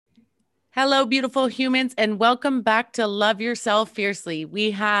Hello, beautiful humans, and welcome back to Love Yourself Fiercely.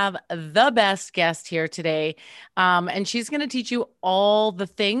 We have the best guest here today, and she's going to teach you all the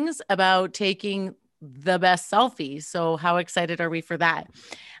things about taking the best selfie. So, how excited are we for that?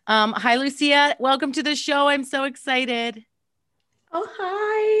 Hi, Lucia. Welcome to the show. I'm so excited. Oh,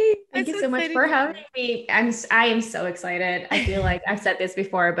 hi. I'm Thank you so so much excited. for having me. I am so excited. I feel like I've said this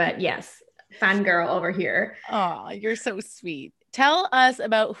before, but yes, fangirl over here. Oh, you're so sweet. Tell us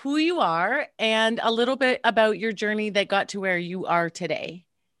about who you are and a little bit about your journey that got to where you are today.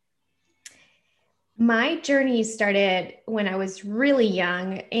 My journey started when I was really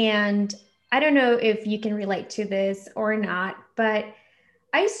young, and I don't know if you can relate to this or not, but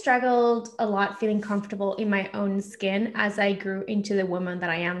I struggled a lot feeling comfortable in my own skin as I grew into the woman that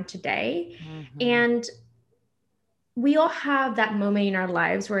I am today. Mhm. And we all have that moment in our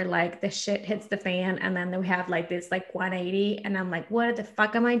lives where like the shit hits the fan and then we have like this like 180 and I'm like, what the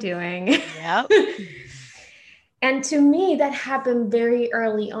fuck am I doing? Yep. And to me, that happened very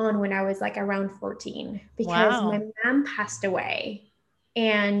early on when I was like around 14 because my Wow. mom passed away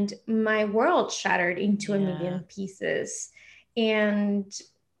and my world shattered into a Yeah. million pieces. And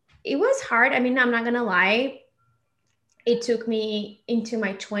it was hard. I mean, I'm not gonna lie, it took me into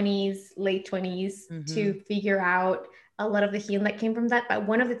my 20s, late 20s to Hmm. figure out a lot of the healing that came from that. But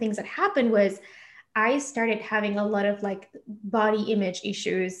one of the things that happened was I started having a lot of like body image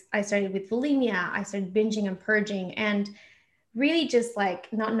issues. I started with bulimia, I started binging and purging, and really just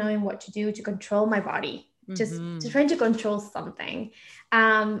like not knowing what to do to control my body, just Hmm. trying to control something.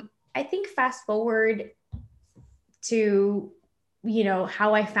 I think fast forward to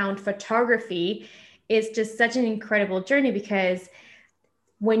how I found photography is just such an incredible journey because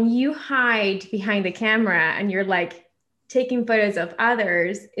when you hide behind the camera and you're like taking photos of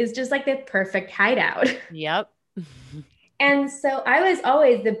others is just like the perfect hideout. Yep. And so I was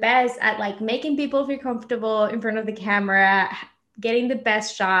always the best at like making people feel comfortable in front of the camera, getting the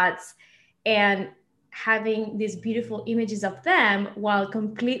best shots, and having these beautiful images of them while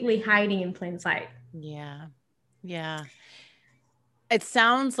completely hiding in plain sight. Yeah. Yeah. It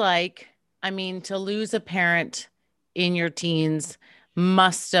sounds like, I mean, to lose a parent in your teens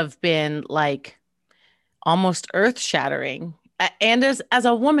must have been like almost earth-shattering. And as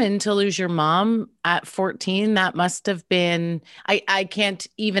a woman to lose your mom at 14, that must have been I can't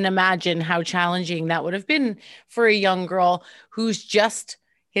even imagine how challenging that would have been for a young girl who's just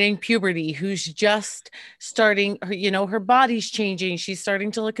hitting puberty, who's just starting her, her body's changing, she's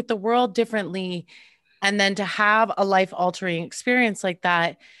starting to look at the world differently. And then to have a life altering experience like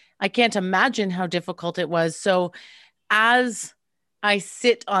that, I can't imagine how difficult it was. So as I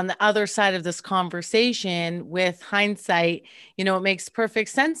sit on the other side of this conversation with hindsight, it makes perfect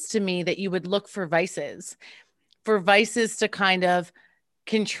sense to me that you would look for vices to kind of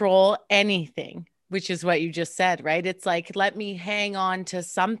control anything, which is what you just said, right? It's like, let me hang on to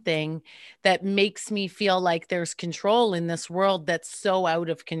something that makes me feel like there's control in this world that's so out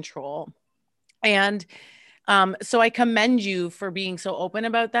of control. And so I commend you for being so open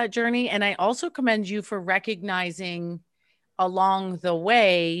about that journey. And I also commend you for recognizing along the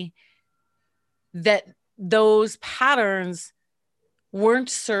way that those patterns weren't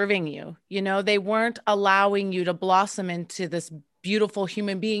serving you. They weren't allowing you to blossom into this beautiful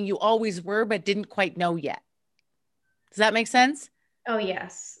human being you always were, but didn't quite know yet. Does that make sense? Oh,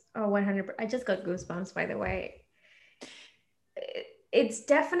 yes. Oh, 100%. I just got goosebumps, by the way. It's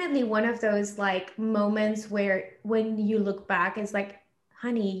definitely one of those like moments where when you look back, it's like,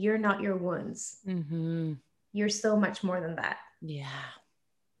 honey, you're not your wounds. Mm-hmm. You're so much more than that. Yeah.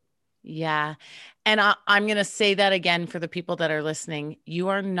 Yeah. And I'm going to say that again for the people that are listening. You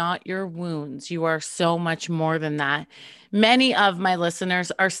are not your wounds. You are so much more than that. Many of my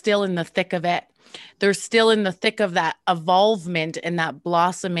listeners are still in the thick of it. They're still in the thick of that evolvement and that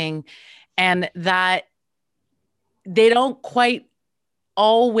blossoming, and that they don't quite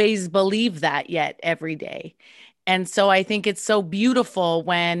always believe that yet every day. And so I think it's so beautiful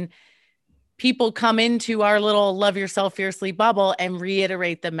when people come into our little love yourself fiercely bubble and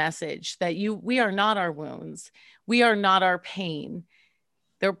reiterate the message that we are not our wounds. We are not our pain.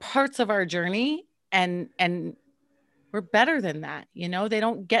 They're parts of our journey, and we're better than that. They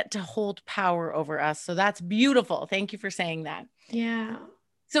don't get to hold power over us. So that's beautiful. Thank you for saying that. Yeah.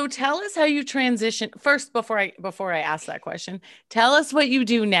 So tell us how you transition first before I ask that question. Tell us what you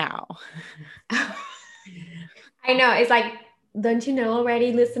do now. I know. It's like, don't you know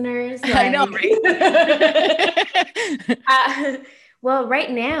already, listeners? I know, Like, right? uh, well,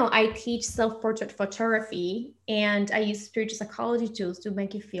 right now I teach self-portrait photography and I use spiritual psychology tools to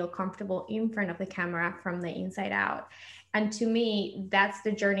make you feel comfortable in front of the camera from the inside out. And to me, that's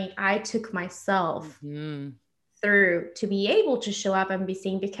the journey I took myself Mm-hmm. through to be able to show up and be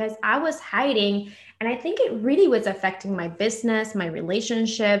seen, because I was hiding. And I think it really was affecting my business, my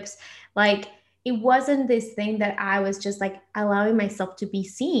relationships. Like, it wasn't this thing that I was just like allowing myself to be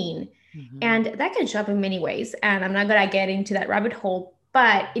seen. Mm-hmm. And that can show up in many ways. And I'm not going to get into that rabbit hole,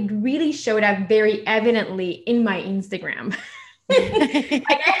 but it really showed up very evidently in my Instagram.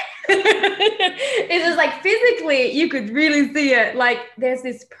 Like, it's just like physically, you could really see it. Like, there's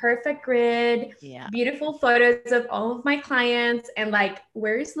this perfect grid, Yeah. beautiful photos of all of my clients, and like,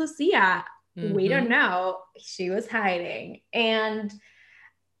 where is Lucia? We don't Mm-hmm. know. She was hiding. And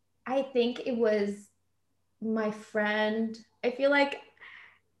I think it was my friend. I feel like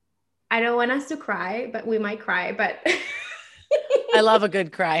I don't want us to cry, but we might cry. But I love a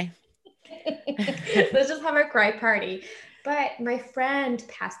good cry. let's just have a cry party. But my friend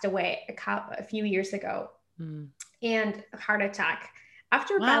passed away a few years ago, Mm. and a heart attack.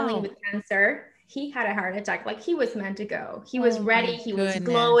 After battling Wow. with cancer, he had a heart attack. Like, he was meant to go. He was Oh ready. my He was goodness.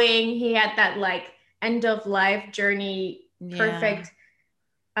 glowing. He had that like end of life journey, Yeah. perfect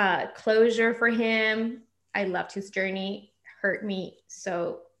closure for him. I loved his journey. Hurt me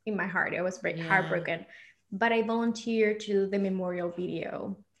so in my heart. I was very Yeah. heartbroken. But I volunteered to do the memorial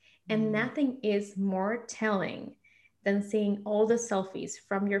video. And Mm. nothing is more telling than seeing all the selfies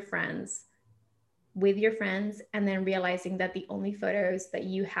from your friends with your friends, and then realizing that the only photos that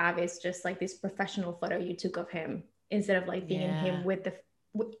you have is just like this professional photo you took of him, instead of like being him Yeah. with the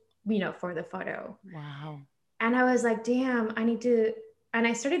for the photo. Wow. And I was like, damn, I need to. And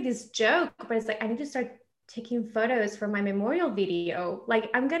I started this joke, but it's like, I need to start taking photos for my memorial video. Like,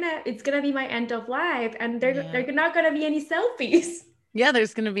 it's gonna be my end of life, and Yeah. they're not gonna be any selfies. Yeah,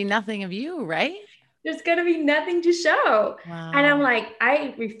 there's going to be nothing of you, right? There's gonna be nothing to show. And I'm Wow. like,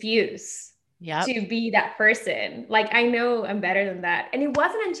 I refuse Yep. to be that person. Like, I know I'm better than that. And it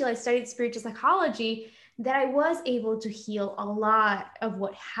wasn't until I studied spiritual psychology that I was able to heal a lot of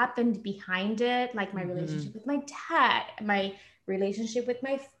what happened behind it, like my Mm-hmm. relationship with my dad, my relationship with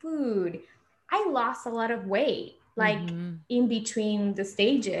my food. I lost a lot of weight, like Mm-hmm. in between the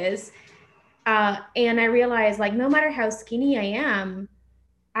stages. And I realized, like, no matter how skinny I am,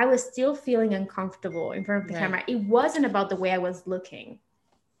 I was still feeling uncomfortable in front of the Right. camera. It wasn't about the way I was looking.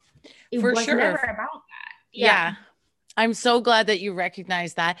 It For was never sure. about that. Yeah. Yeah. I'm so glad that you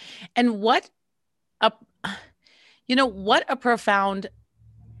recognize that. And a what a profound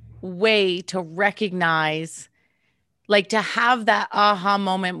way to recognize, like to have that aha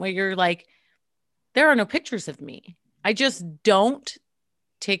moment where you're like, there are no pictures of me. I just don't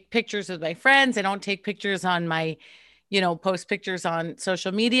take pictures with my friends. I don't take pictures on my, post pictures on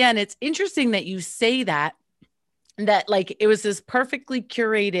social media. And it's interesting that you say that like it was this perfectly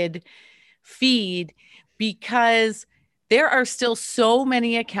curated feed, because there are still so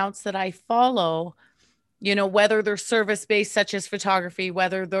many accounts that I follow, whether they're service based, such as photography,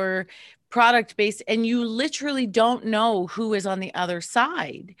 whether they're product based, and you literally don't know who is on the other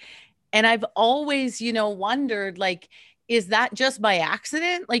side. And I've always, wondered, like, is that just by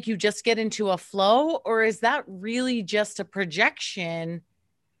accident? Like, you just get into a flow, or is that really just a projection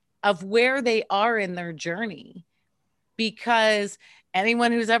of where they are in their journey? Because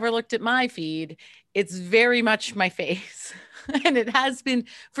anyone who's ever looked at my feed, it's very much my face. And it has been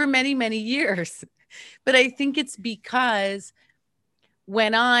for many, many years. But I think it's because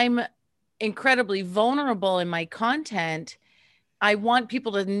when I'm incredibly vulnerable in my content, I want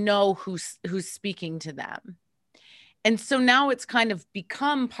people to know who's speaking to them. And so now it's kind of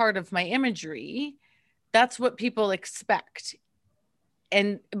become part of my imagery. That's what people expect.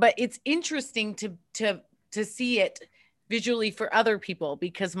 But it's interesting to see it visually for other people,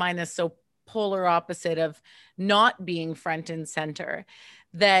 because mine is so polar opposite of not being front and center.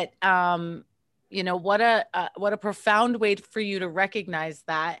 That what a profound way for you to recognize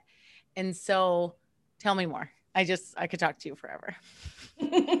that. And so tell me more. I could talk to you forever.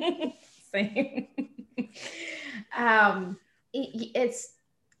 Same. um, it's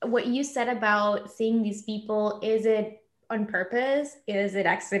what you said about seeing these people. Is it on purpose? Is it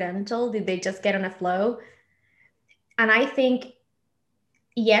accidental? Did they just get on a flow? And I think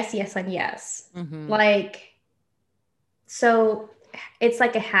yes, yes, and yes. Mm-hmm. Like, so it's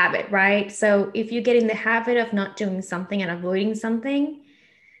like a habit, right? So if you get in the habit of not doing something and avoiding something,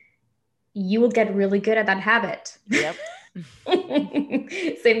 you will get really good at that habit. Yep.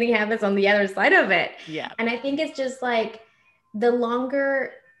 Same thing happens on the other side of it. Yeah. And I think it's just like the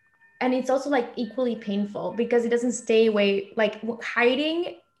longer, and it's also like equally painful because it doesn't stay away. Like,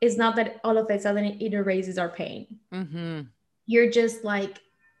 hiding is not that all of a sudden it erases our pain. Mm-hmm. You're just like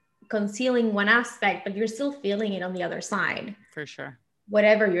concealing one aspect, but you're still feeling it on the other side, For sure.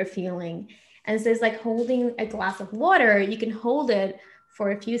 whatever you're feeling. And so it's like holding a glass of water. You can hold it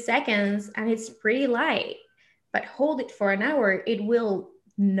for a few seconds and it's pretty light, but hold it for an hour, it will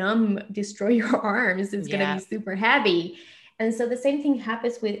destroy your arms. It's going to be super heavy. And so the same thing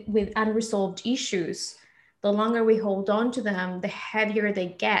happens with unresolved issues. The longer we hold on to them, the heavier they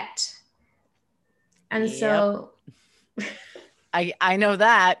get. And so I know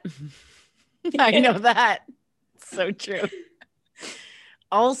that. I know that. So true.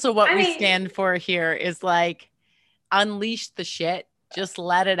 Also, what we stand for here is like unleash the shit. Just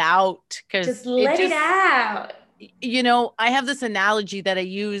let it out. Just let it out. You know, I have this analogy that I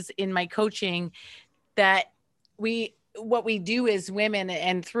use in my coaching that what we do as women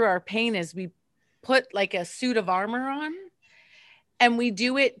and through our pain is we put like a suit of armor on, and we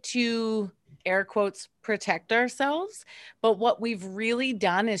do it to, air quotes, protect ourselves. But what we've really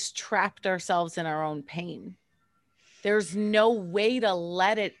done is trapped ourselves in our own pain. There's no way to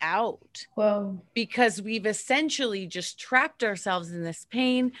let it out. Whoa. Because we've essentially just trapped ourselves in this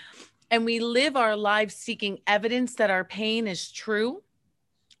pain, and we live our lives seeking evidence that our pain is true.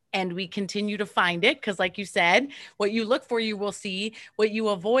 And we continue to find it because, like you said, what you look for, you will see. What you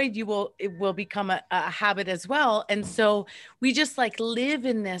avoid, it will become a habit as well. And so we just like live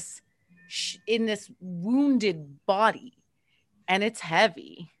in this wounded body, and it's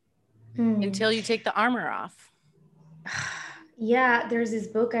heavy until you take the armor off. Yeah, there's this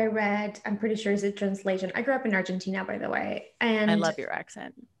book I read. I'm pretty sure it's a translation. I grew up in Argentina, by the way. And I love your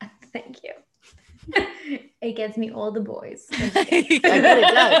accent. Thank you. It gets me all the boys. It really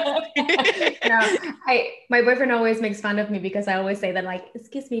does. No, my boyfriend always makes fun of me because I always say that, like,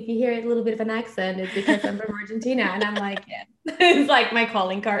 excuse me, if you hear a little bit of an accent, it's because I'm from Argentina. And I'm like, yeah, it's like my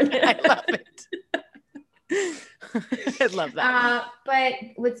calling card. I love it. I love that. But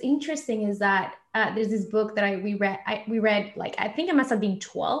what's interesting is that there's this book that we read, like, I think I must have been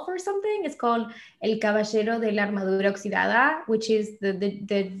 12 or something. It's called El Caballero de la Armadura Oxidada, which is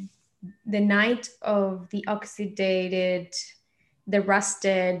the knight of the oxidated, the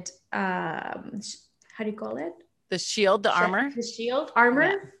rusted, how do you call it? The shield, the armor? The shield, armor.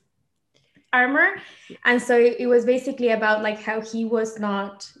 Yeah. Armor. And so it was basically about like how he was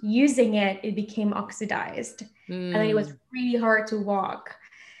not using it, it became oxidized. And then it was really hard to walk.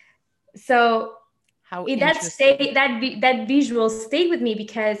 So that visual stayed with me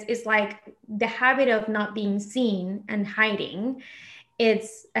because it's like the habit of not being seen and hiding.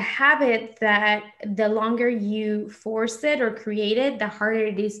 It's a habit that the longer you force it or create it, the harder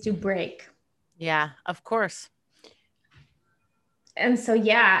it is to break. Yeah, of course. And so,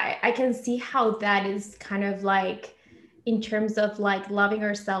 yeah, I can see how that is kind of like, in terms of like loving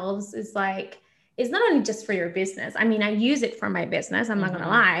ourselves, is like, it's not only just for your business. I mean, I use it for my business, I'm not gonna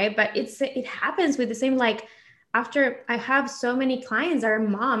lie, but it happens with the same, like, after I have so many clients that are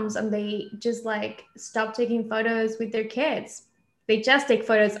moms and they just like stop taking photos with their kids. They just take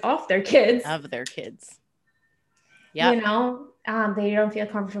photos of their kids. Yeah. You know, they don't feel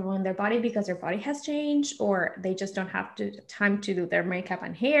comfortable in their body because their body has changed, or they just don't have time to do their makeup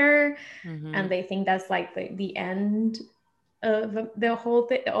and hair. And they think that's like the end of the whole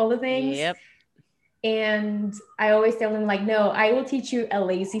thing, all the things. Yep. And I always tell them, like, no, I will teach you a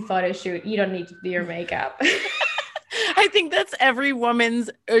lazy photo shoot. You don't need to do your makeup. I think that's every woman's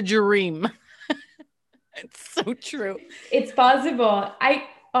dream. It's so true. It's possible. I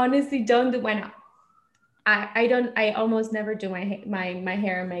honestly don't do I almost never do my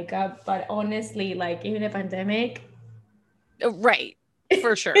hair and makeup, but honestly, like, even a pandemic. Right.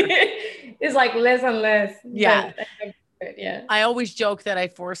 For sure. It's like less and less. Yeah. Yeah. I always joke that I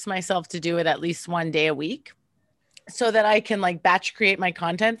force myself to do it at least one day a week so that I can like batch create my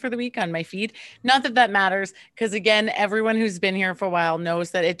content for the week on my feed. Not that matters, because again, everyone who's been here for a while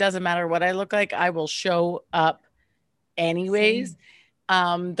knows that it doesn't matter what I look like. I will show up anyways.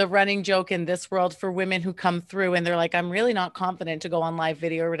 The running joke in this world for women who come through and they're like, I'm really not confident to go on live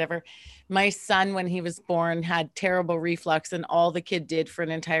video or whatever. My son, when he was born, had terrible reflux, and all the kid did for an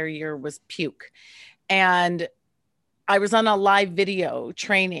entire year was puke. And I was on a live video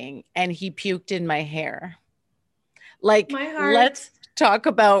training and he puked in my hair. Like, let's talk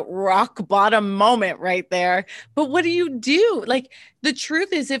about rock bottom moment right there. But what do you do? Like, the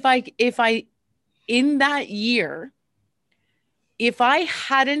truth is, if I in that year, if I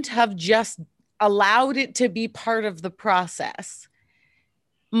hadn't have just allowed it to be part of the process,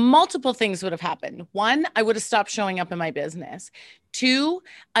 multiple things would have happened. One, I would have stopped showing up in my business. Two,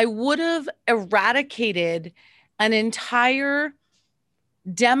 I would have eradicated an entire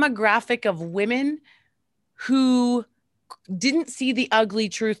demographic of women who didn't see the ugly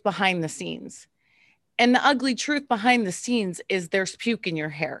truth behind the scenes. And the ugly truth behind the scenes is there's puke in your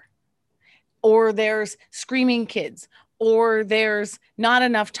hair, or there's screaming kids, or there's not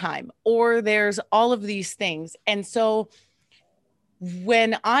enough time, or there's all of these things. And so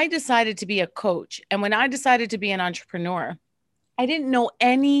when I decided to be a coach and when I decided to be an entrepreneur, I didn't know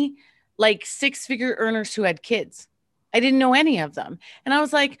any like 6-figure earners who had kids. I didn't know any of them. And I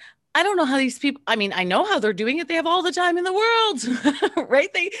was like, I don't know how these people, I mean, I know how they're doing it. They have all the time in the world,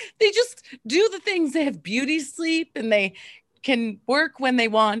 right? They just do the things. They have beauty sleep and they can work when they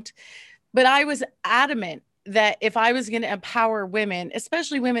want. But I was adamant that if I was going to empower women,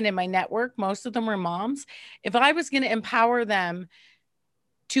 especially women in my network, most of them were moms, if I was going to empower them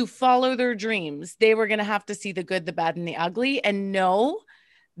to follow their dreams, they were going to have to see the good, the bad, and the ugly, and know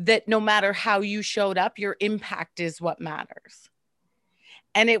that no matter how you showed up, your impact is what matters.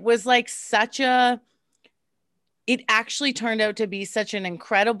 And it was like it actually turned out to be such an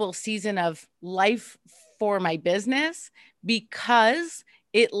incredible season of life for my business because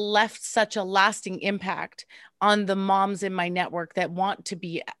it left such a lasting impact on the moms in my network that want to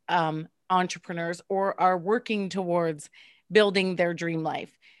be entrepreneurs or are working towards building their dream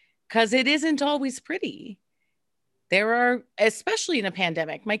life. Because it isn't always pretty. There are, especially in a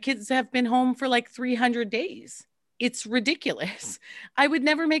pandemic, my kids have been home for like 300 days. It's ridiculous. I would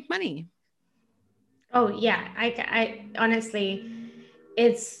never make money. Oh yeah, I honestly,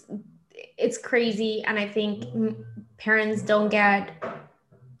 it's crazy, and I think parents don't get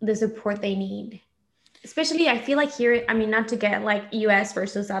the support they need. Especially, I feel like here, I mean, not to get like US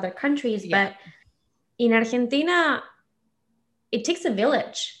versus other countries, but in Argentina, it takes a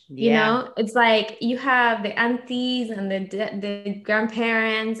village, you know. It's like you have the aunties and the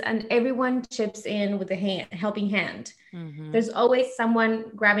grandparents, and everyone chips in with a helping hand. Mm-hmm. There's always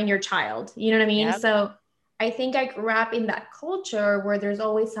someone grabbing your child, you know what I mean? So I think I grew up in that culture where there's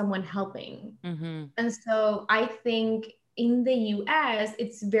always someone helping. Mm-hmm. And so I think in the US,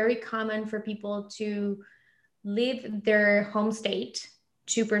 it's very common for people to leave their home state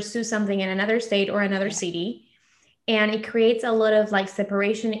to pursue something in another state or another city, and it creates a lot of like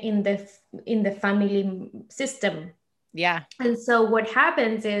separation in the family system. And so what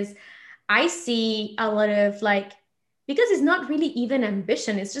happens is I see a lot of like, because it's not really even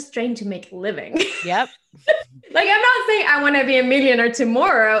ambition, it's just trying to make a living. Like, I'm not saying I want to be a millionaire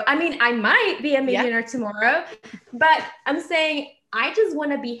tomorrow. I mean, I might be a millionaire tomorrow, but I'm saying I just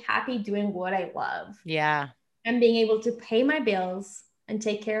want to be happy doing what I love. And being able to pay my bills and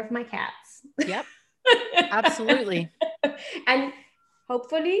take care of my cats. Absolutely. And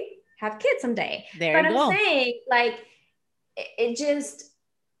hopefully have kids someday. But I'm saying, like, it just,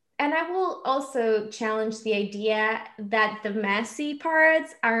 and I will also challenge the idea that the messy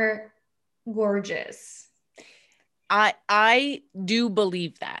parts are gorgeous. I do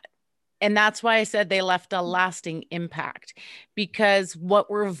believe that. And that's why I said they left a lasting impact, because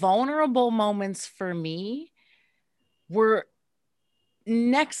what were vulnerable moments for me were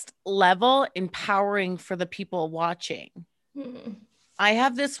next level empowering for the people watching. Mm-hmm. I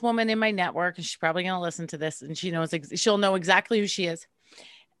have this woman in my network, and she's probably going to listen to this, and she'll know exactly who she is.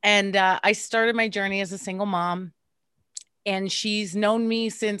 And I started my journey as a single mom, and she's known me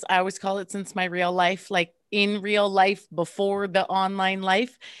since, I always call it since my real life, like in real life before the online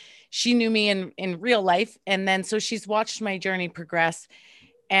life. She knew me in real life. And then, so she's watched my journey progress.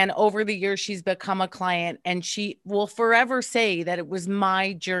 And over the years, she's become a client, and she will forever say that it was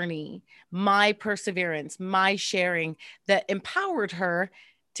my journey, my perseverance, my sharing that empowered her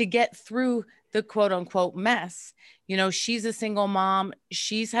to get through the quote unquote mess. You know, she's a single mom.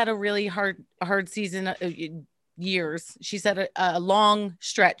 She's had a really hard season, years. She's had a long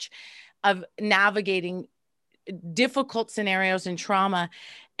stretch of navigating difficult scenarios and trauma.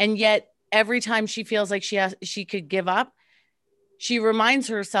 And yet every time she feels like she could give up, she reminds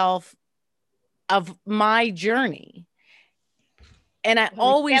herself of my journey. And I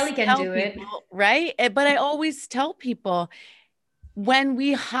always tell people, right? But I always tell people, when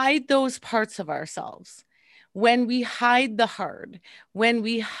we hide those parts of ourselves, when we hide the hard, when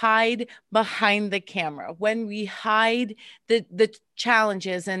we hide behind the camera, when we hide the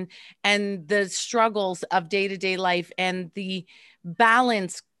challenges and the struggles of day-to-day life and the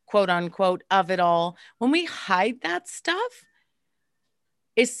balance, quote unquote, of it all, when we hide that stuff,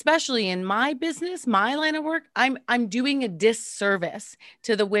 especially in my business, my line of work, I'm doing a disservice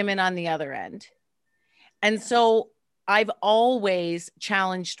to the women on the other end. And so I've always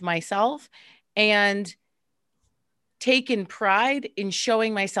challenged myself and taken pride in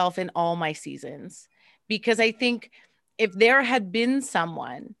showing myself in all my seasons, because I think if there had been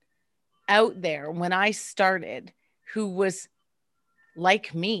someone out there when I started who was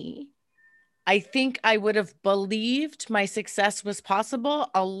like me, I think I would have believed my success was possible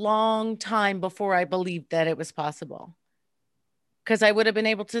a long time before I believed that it was possible, because I would have been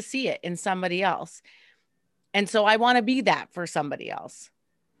able to see it in somebody else. And so I want to be that for somebody else.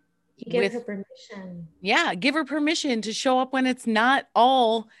 You give her With, permission. yeah, give her permission to show up when it's not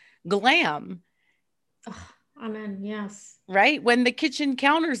all glam. Oh, amen. Yes. Right? When the kitchen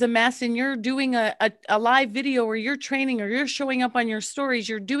counter's a mess and you're doing a live video, or you're training, or you're showing up on your stories,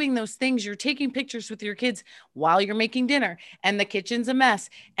 you're doing those things, you're taking pictures with your kids while you're making dinner, and the kitchen's a mess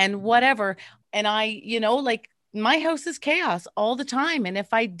and whatever. And I, like, my house is chaos all the time. And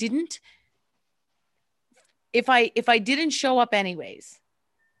if I didn't show up anyways,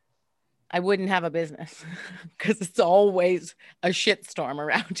 I wouldn't have a business, because it's always a shitstorm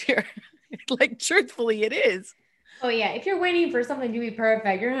around here. Like, truthfully, it is. Oh yeah. If you're waiting for something to be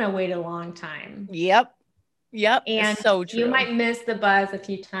perfect, you're gonna wait a long time. Yep. And So true. you might miss the buzz a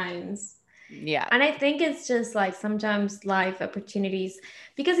few times. Yeah. And I think it's just like sometimes life opportunities,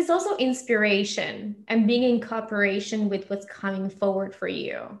 because it's also inspiration and being in cooperation with what's coming forward for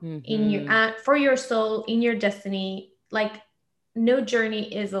you in your for your soul, in your destiny. Like, no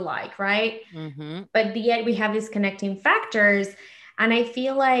journey is alike, right? But yet we have these connecting factors. And I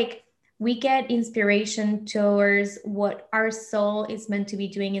feel like we get inspiration towards what our soul is meant to be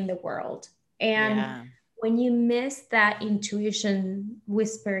doing in the world. And when you miss that intuition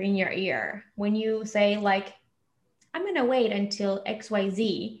whisper in your ear, when you say, like, I'm going to wait until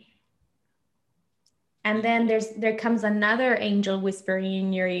XYZ, and then there comes another angel whispering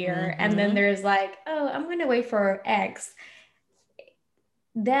in your ear, and then there's like, oh, I'm going to wait for X,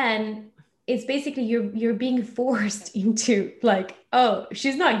 then it's basically you're being forced into, like, oh,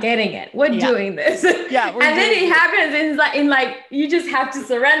 she's not getting it, we're doing this. Yeah. And then it happens in like you just have to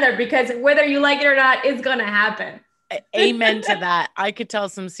surrender, because whether you like it or not, it's gonna happen. Amen to that. I could tell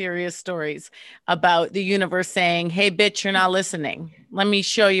some serious stories about the universe saying, hey, bitch, you're not listening, let me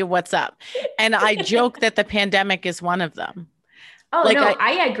show you what's up. And I joke that the pandemic is one of them. Oh, like, no,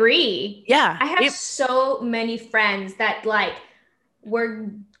 I agree. Yeah. I have so many friends that, like, were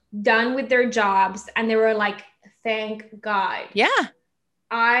done with their jobs and they were like, thank God. Yeah.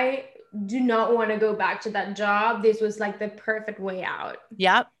 I do not want to go back to that job. This was like the perfect way out.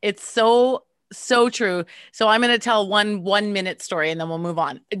 Yeah. It's so true. So I'm going to tell one minute story and then we'll move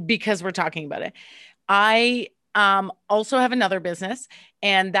on, because we're talking about it. I also have another business,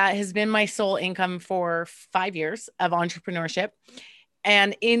 and that has been my sole income for 5 years of entrepreneurship.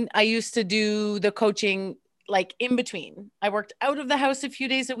 And I used to do the coaching, like, in between. I worked out of the house a few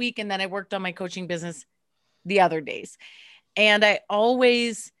days a week, and then I worked on my coaching business the other days. And I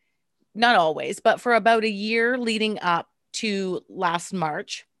always, not always, but for about a year leading up to last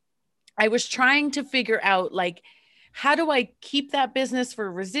March, I was trying to figure out, like, how do I keep that business for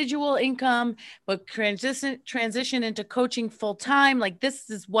residual income, but transition into coaching full time? Like, this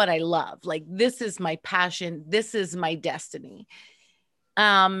is what I love. Like, this is my passion. This is my destiny.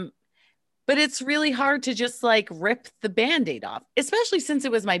 But it's really hard to just, like, rip the Band-Aid off, especially since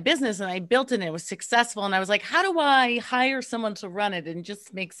it was my business and I built it and it was successful. And I was like, how do I hire someone to run it and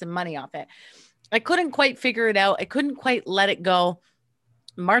just make some money off it? I couldn't quite figure it out. I couldn't quite let it go.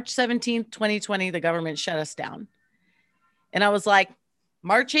 March 17th, 2020, the government shut us down. And I was like,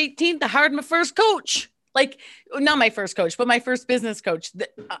 March 18th, I hired my first coach. Like, not my first coach, but my first business coach.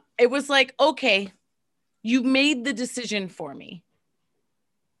 It was like, okay, you made the decision for me.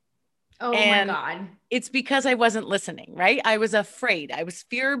 Oh, and my God. It's because I wasn't listening, right? I was afraid. I was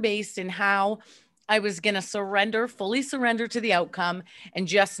fear-based in how I was going to fully surrender to the outcome and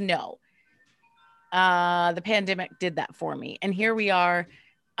just know. The pandemic did that for me. And here we are.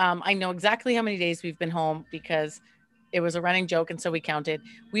 I know exactly how many days we've been home, because it was a running joke. And so we counted.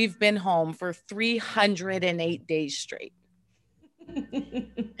 We've been home for 308 days straight.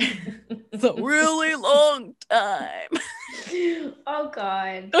 It's a really long time. Oh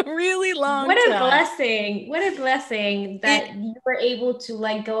God. A really long What a time. blessing. What a blessing that you were able to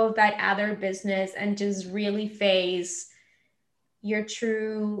let go of that other business and just really face your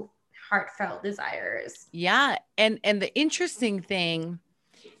true heartfelt desires. Yeah. And the interesting thing,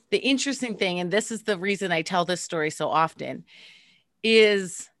 and this is the reason I tell this story so often,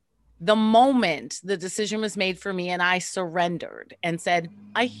 is the moment the decision was made for me and I surrendered and said,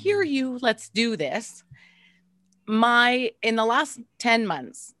 I hear you, let's do this. In the last 10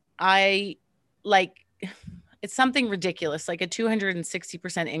 months, it's something ridiculous, like a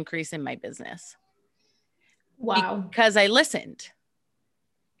 260% increase in my business. Wow. Because I listened.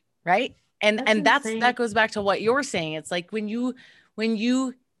 Right. And that goes back to what you're saying. It's like when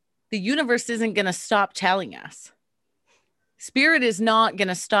the universe isn't going to stop telling us. Spirit is not going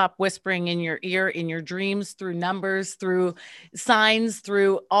to stop whispering in your ear, in your dreams, through numbers, through signs,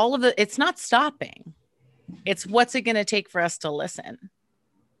 through all of it. It's not stopping. It's what's it going to take for us to listen?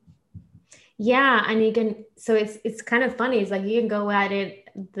 Yeah, and you can, so it's kind of funny. It's like you can go at it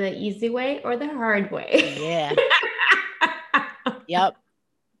the easy way or the hard way. Yeah. Yep.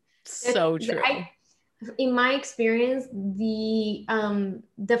 So true. In my experience, the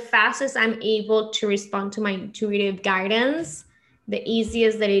fastest I'm able to respond to my intuitive guidance, the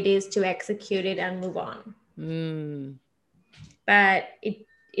easiest that it is to execute it and move on. But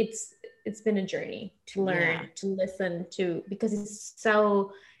it's been a journey to learn, to listen to, because it's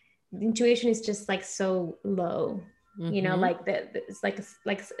so, intuition is just like so low. You know, like it's like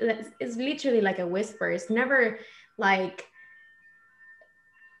it's literally like a whisper. It's never like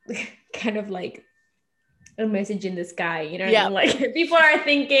kind of like a message in the sky, you know what I mean? Like people are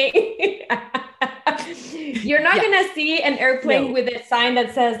thinking you're not gonna see an airplane with a sign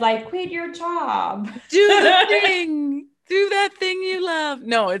that says like quit your job, do the thing, do that thing you love.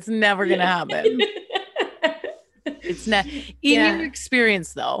 No, it's never gonna happen. It's not. In your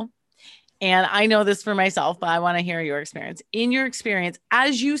experience though, and I know this for myself, but I want to hear your experience. In your experience,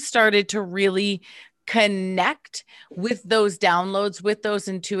 as you started to really connect with those downloads, with those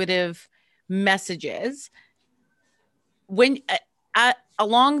intuitive messages, when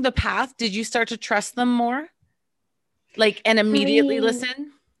along the path, did you start to trust them more? Like, and immediately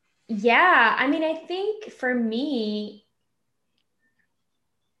listen? Yeah. I mean, I think for me,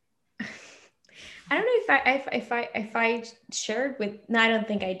 I don't know if I shared with, no, I don't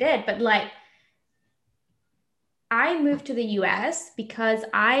think I did, but like I moved to the US because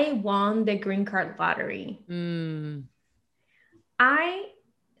I won the green card lottery. I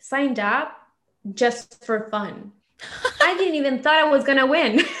signed up just for fun. I didn't even thought I was gonna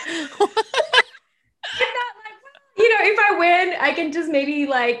win. I thought like, you know, if I win, I can just maybe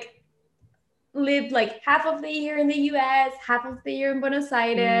like live like half of the year in the US, half of the year in Buenos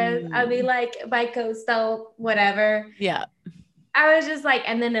Aires. I'll be like bi-coastal, whatever. Yeah. I was just like,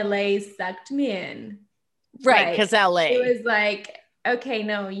 and then LA sucked me in. Right, because LA. It was like, okay,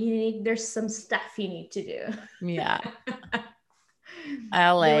 no, there's some stuff you need to do. Yeah.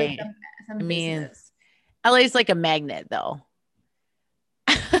 LA. I mean, LA is like a magnet though.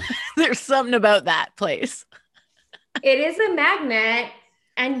 There's something about that place. It is a magnet,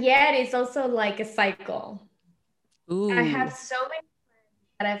 and yet it's also like a cycle. Ooh. I have so many friends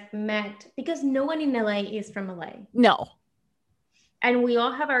that I've met because no one in LA is from LA. No. And we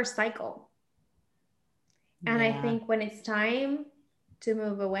all have our cycle. And I think when it's time to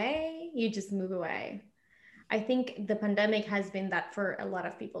move away, you just move away. I think the pandemic has been that for a lot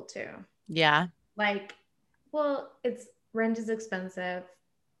of people too. Yeah. Like, well, rent is expensive.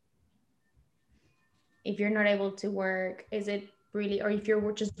 If you're not able to work, is it really, or if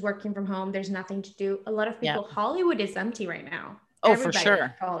you're just working from home, there's nothing to do. A lot of people, Hollywood is empty right now. Oh, everybody for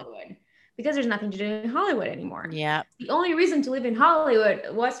sure. Hollywood. Because there's nothing to do in Hollywood anymore. Yeah. The only reason to live in Hollywood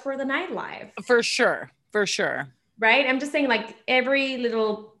was for the nightlife. For sure. For sure. Right? I'm just saying like every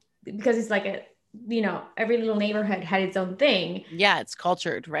little, because it's like a, you know, every little neighborhood had its own thing. Yeah. It's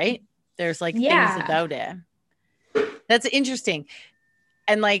cultured, right? There's like things about it. That's interesting.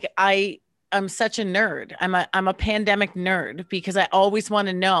 And like, I'm such a nerd. I'm a pandemic nerd because I always want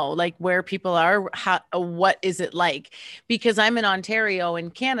to know like where people are, what is it like? Because I'm in Ontario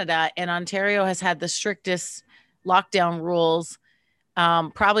in Canada, and Ontario has had the strictest lockdown rules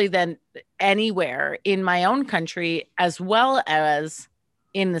probably than anywhere in my own country, as well as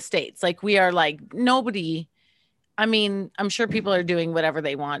in the States. Like we are like nobody. I mean, I'm sure people are doing whatever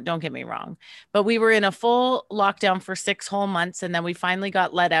they want. Don't get me wrong. But we were in a full lockdown for 6 whole months. And then we finally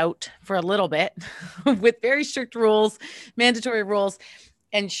got let out for a little bit with very strict rules, mandatory rules.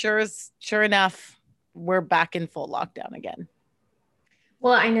 And sure enough, we're back in full lockdown again.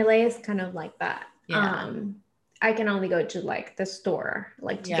 Well, and LA is kind of like that. Yeah. I can only go to like the store,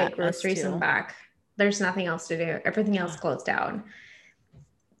 like to get groceries and back. There's nothing else to do. Everything else closed down.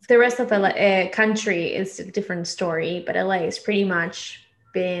 The rest of the country is a different story, but LA has pretty much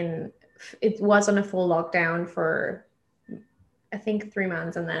it was on a full lockdown for, I think 3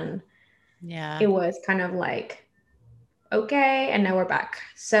 months. And then it was kind of like, okay. And now we're back.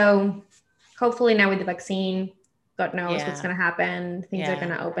 So hopefully now with the vaccine, God knows what's going to happen. Things are going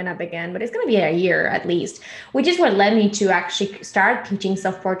to open up again, but it's going to be a year at least, which is what led me to actually start teaching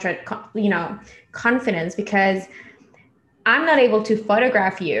self-portrait, confidence, because I'm not able to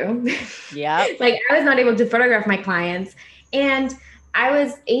photograph you. Yeah. Like I was not able to photograph my clients, and I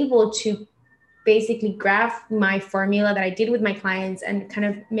was able to basically graph my formula that I did with my clients and kind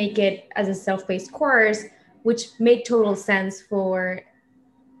of make it as a self-paced course which made total sense for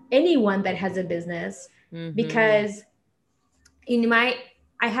anyone that has a business. Because I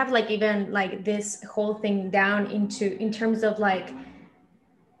have like even like this whole thing down in terms of like,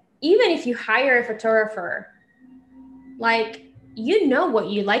 even if you hire a photographer, like, you know what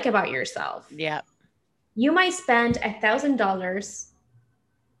you like about yourself. Yeah. You might spend $1,000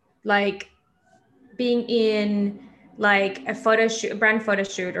 like being in like a photo shoot, a brand photo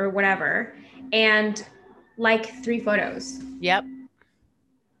shoot or whatever, and like 3 photos. Yep.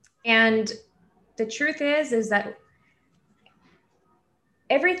 And the truth is that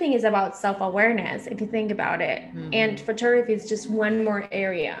everything is about self-awareness, if you think about it. And photography is just one more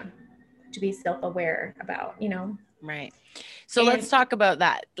area to be self-aware about, you know? Right. So let's talk about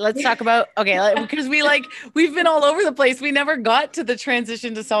that. Let's talk about, okay, because we've been all over the place. We never got to the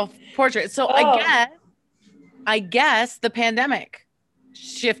transition to self-portrait. So I guess the pandemic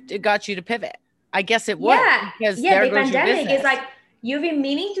it got you to pivot. I guess it would. Because there the goes your pandemic business. is like, you've been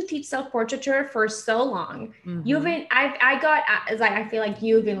meaning to teach self-portraiture for so long. I feel like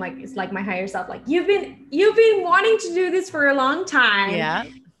you've been like, it's like my higher self, like you've been wanting to do this for a long time. Yeah.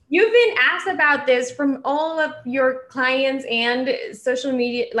 You've been asked about this from all of your clients and social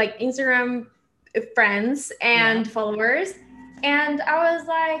media, like Instagram friends and followers. And I was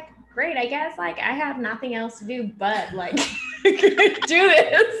like, great, I guess like I have nothing else to do but like do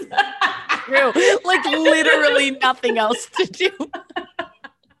this. True. Like literally nothing else to do.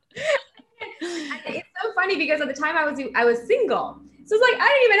 It's so funny because at the time I was single. So it's like, I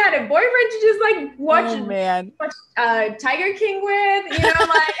didn't even have a boyfriend to just like watch Tiger King with, you know,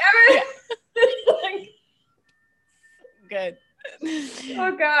 like everything. Good.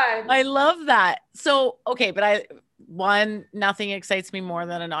 Oh God. I love that. So, okay, but nothing excites me more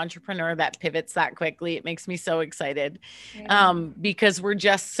than an entrepreneur that pivots that quickly. It makes me so excited because we're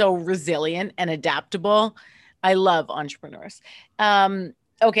just so resilient and adaptable. I love entrepreneurs.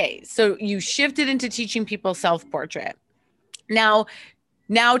 Okay, so you shifted into teaching people self-portrait. Now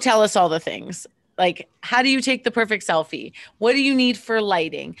tell us all the things. Like, how do you take the perfect selfie? What do you need for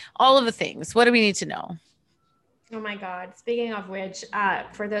lighting? All of the things. What do we need to know? Oh my God. Speaking of which,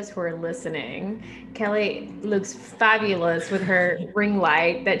 for those who are listening, Kelly looks fabulous with her ring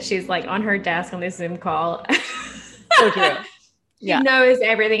light that she's like on her desk on this Zoom call. So true. She knows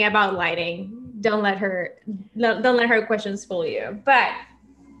everything about lighting. Don't let her questions fool you. But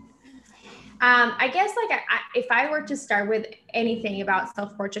I guess like if I were to start with anything about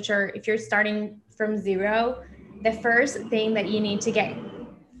self-portraiture, if you're starting from zero, the first thing that you need to get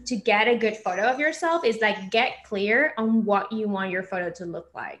a good photo of yourself is like, get clear on what you want your photo to look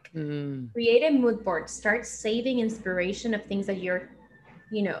like. Create a mood board. Start saving inspiration of things that you're,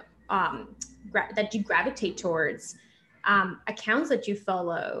 you know, that you gravitate towards, accounts that you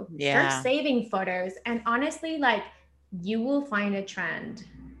follow. Start saving photos, and honestly, like, you will find a trend.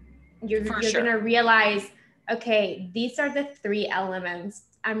 You're gonna realize, okay, these are the 3 elements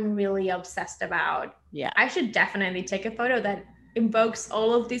I'm really obsessed about. Yeah, I should definitely take a photo that invokes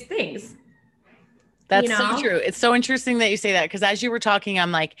all of these things. That's so true. It's so interesting that you say that, because as you were talking,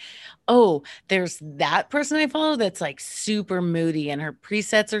 I'm like, oh, there's that person I follow that's like super moody, and her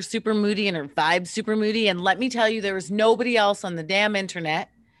presets are super moody and her vibe's super moody. And let me tell you, there is nobody else on the damn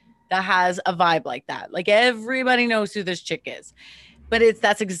internet that has a vibe like that. Like, everybody knows who this chick is. But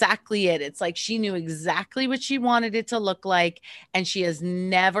that's exactly it. It's like she knew exactly what she wanted it to look like, and she has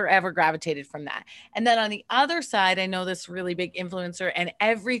never, ever gravitated from that. And then on the other side, I know this really big influencer, and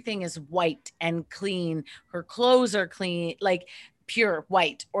everything is white and clean. Her clothes are clean, like pure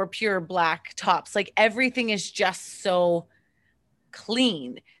white or pure black tops. Like, everything is just so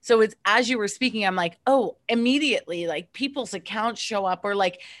clean. So it's, as you were speaking, I'm like, oh, immediately, like, people's accounts show up, or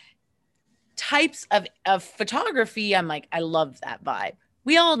like types of photography. I'm like, I love that vibe.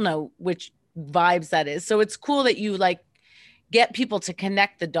 We all know which vibes that is. So it's cool that you like get people to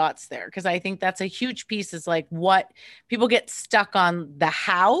connect the dots there, because I think that's a huge piece, is like, what people get stuck on the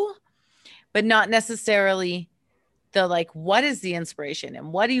how, but not necessarily the like, what is the inspiration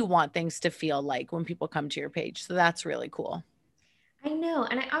and what do you want things to feel like when people come to your page. So that's really cool. I know.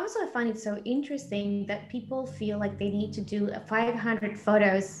 And I also find it so interesting that people feel like they need to do 500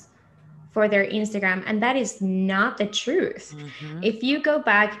 photos for their Instagram. And that is not the truth. If you go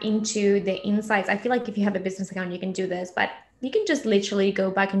back into the insights, I feel like if you have a business account, you can do this, but you can just literally go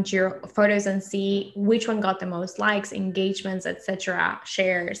back into your photos and see which one got the most likes, engagements, etc.,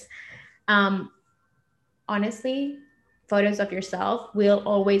 shares. Honestly, photos of yourself will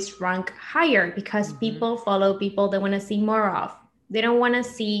always rank higher, because people follow people they want to see more of. They don't want to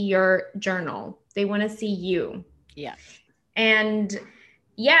see your journal. They want to see you. Yeah. And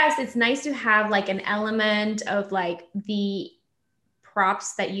yes, it's nice to have like an element of like the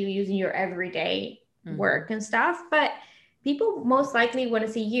props that you use in your everyday work and stuff, but people most likely want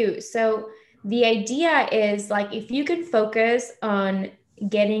to see you. So the idea is like if you can focus on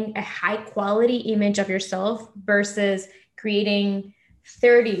getting a high quality image of yourself versus creating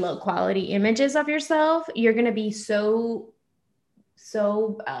 30 low quality images of yourself, you're going to be so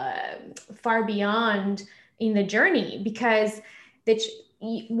far beyond in the journey, because that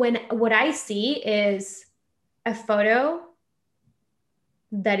when what I see is a photo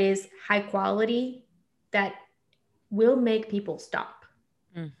that is high quality, that will make people stop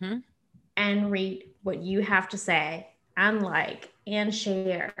and read what you have to say and like and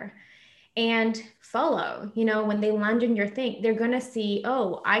share and follow. You know, when they land in your thing, they're going to see,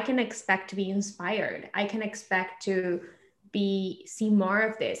 oh, I can expect to be inspired. I can expect to be see more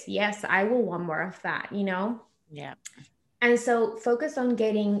of this. Yes, I will want more of that, you know? Yeah. And so focus on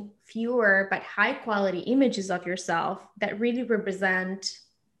getting fewer but high quality images of yourself that really represent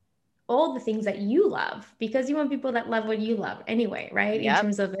all the things that you love, because you want people that love what you love anyway, right? In Yep.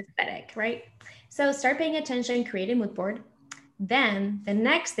 terms of aesthetic, right? So start paying attention, create a mood board. Then the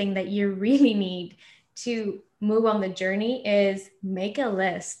next thing that you really need to move on the journey is make a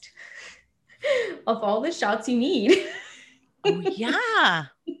list of all the shots you need. Oh, yeah.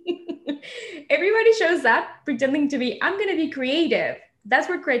 Everybody shows up pretending to be, I'm going to be creative. That's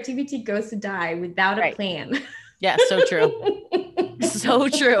where creativity goes to die, without a Right. plan. Yeah, so true. So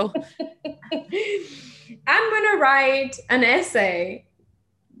true. I'm going to write an essay.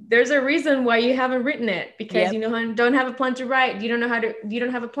 There's a reason why you haven't written it, because Yep. you don't have a plan to write. You don't know how to, you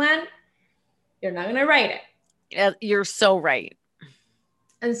don't have a plan. You're not going to write it. Yeah, you're so right.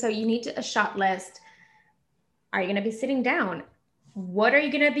 And so you need a shot list. Are you going to be sitting down? What are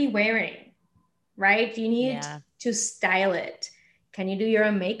you going to be wearing? Right? Do you need to style it? Can you do your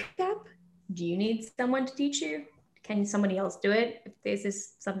own makeup? Do you need someone to teach you? Can somebody else do it? If this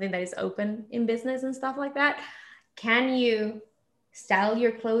is something that is open in business and stuff like that, can you style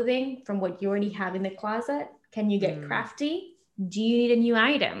your clothing from what you already have in the closet? Can you get crafty? Do you need a new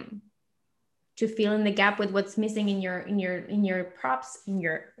item to fill in the gap with what's missing in your props, in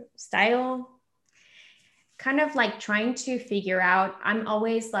your style? Kind of like trying to figure out. I'm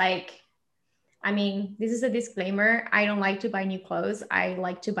always like, I mean, this is a disclaimer. I don't like to buy new clothes. I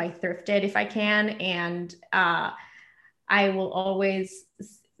like to buy thrifted if I can. And I will always,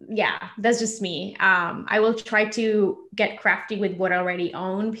 yeah, that's just me. I will try to get crafty with what I already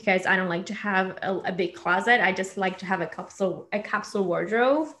own, because I don't like to have a big closet. I just like to have a capsule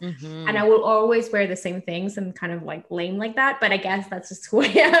wardrobe. And I will always wear the same things and kind of like lame like that. But I guess that's just who I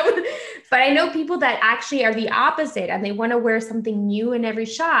am. But I know people that actually are the opposite, and they want to wear something new in every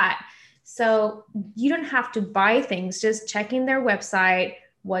shot. So you don't have to buy things, just checking their website.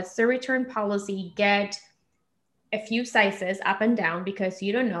 What's the return policy? Get a few sizes up and down, because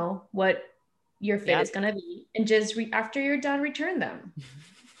you don't know what your fit is going to be. And just after you're done, return them.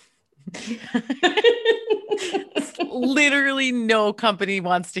 Literally no company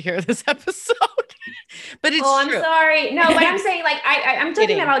wants to hear this episode. But it's I'm true. Sorry. No, but I'm saying like, I'm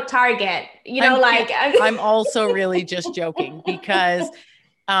talking about Target, you know, I'm also really just joking, because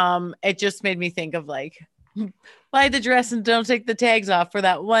it just made me think of like, buy the dress and don't take the tags off for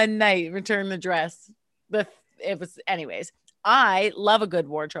that one night, return the dress. It was, anyways, I love a good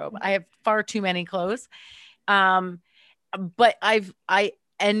wardrobe. I have far too many clothes. But I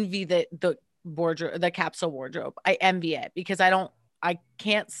envy the wardrobe, the capsule wardrobe. I envy it, because I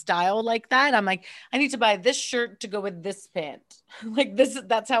can't style like that. I'm like, I need to buy this shirt to go with this pant. Like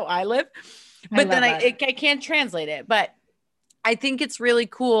that's how I live. But then I can't translate it. But I think it's really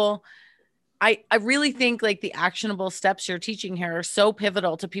cool. I really think like the actionable steps you're teaching here are so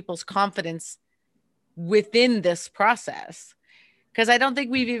pivotal to people's confidence within this process. Because I don't think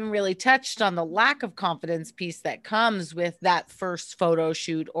we've even really touched on the lack of confidence piece that comes with that first photo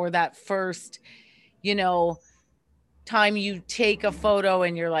shoot, or that first, time you take a photo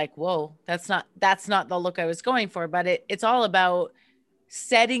and you're like, whoa, that's not the look I was going for. But it's all about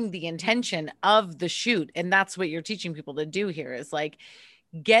setting the intention of the shoot. And that's what you're teaching people to do here, is like,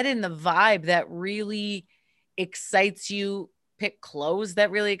 get in the vibe that really excites you, pick clothes that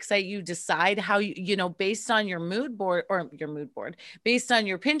really excite you, decide how based on your mood board, based on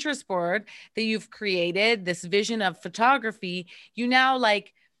your Pinterest board that you've created, this vision of photography, you now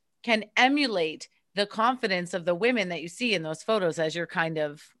like can emulate the confidence of the women that you see in those photos as you're kind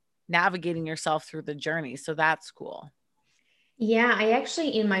of navigating yourself through the journey. So that's cool. Yeah, I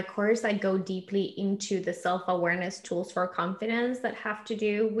actually, in my course, I go deeply into the self-awareness tools for confidence that have to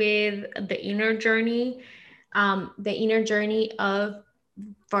do with the inner journey of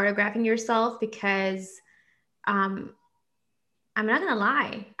photographing yourself because um, I'm not gonna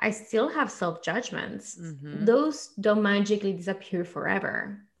lie, I still have self-judgments. Mm-hmm. Those don't magically disappear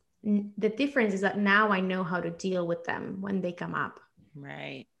forever. The difference is that now I know how to deal with them when they come up,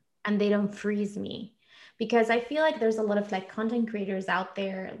 Right. and they don't freeze me. Because I feel like there's a lot of like content creators out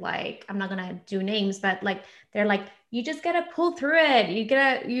there, like I'm not gonna do names, but like they're like, you just gotta pull through it. You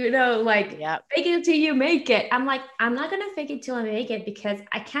gotta, like Yep. fake it till you make it. I'm like, I'm not gonna fake it till I make it, because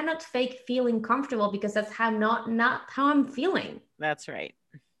I cannot fake feeling comfortable, because that's how not how I'm feeling. That's right.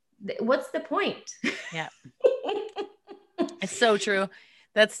 What's the point? Yeah. It's so true.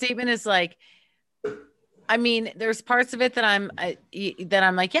 That statement is like, I mean, there's parts of it that I'm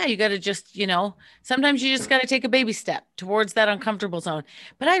like, yeah, you got to just, sometimes you just got to take a baby step towards that uncomfortable zone.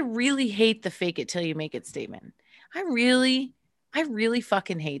 But I really hate the fake it till you make it statement. I really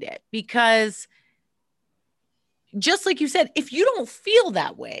fucking hate it, because just like you said, if you don't feel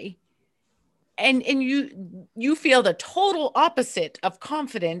that way, and you feel the total opposite of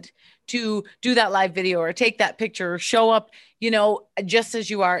confident to do that live video or take that picture or show up, just as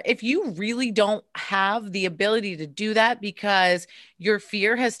you are, if you really don't have the ability to do that because your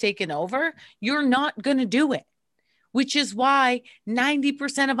fear has taken over, you're not going to do it, which is why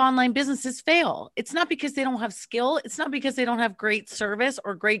 90% of online businesses fail. It's not because they don't have skill. It's not because they don't have great service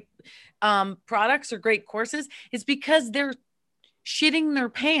or great products or great courses. It's because they're shitting their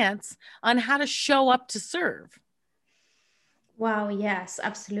pants on how to show up to serve. Wow, yes,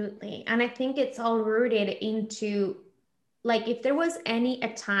 absolutely. And I think it's all rooted into, like, if there was any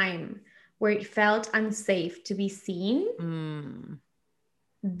a time where it felt unsafe to be seen,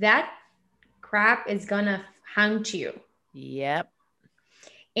 that crap is gonna haunt you. Yep.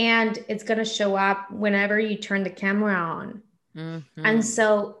 And it's gonna show up whenever you turn the camera on. Mm-hmm. And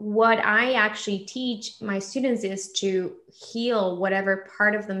so what I actually teach my students is to heal whatever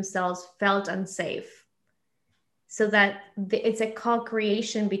part of themselves felt unsafe, so that it's a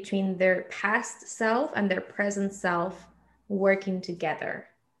co-creation between their past self and their present self working together.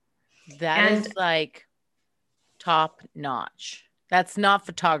 That And is like top notch. That's not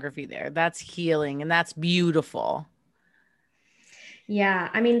photography there. That's healing, and that's beautiful. yeah,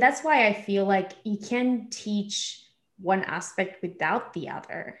 I mean, that's why I feel like you can teach one aspect without the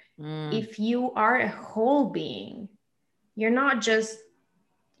other. If you are a whole being, you're not just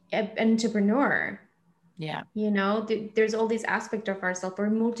an entrepreneur. Yeah. There's all these aspects of ourselves. We're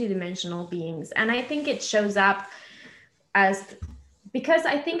multidimensional beings. And I think it shows up as, because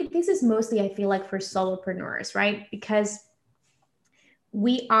I think this is mostly, I feel like, for solopreneurs, right? Because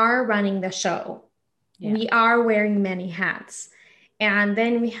we are running the show. Yeah. We are wearing many hats. And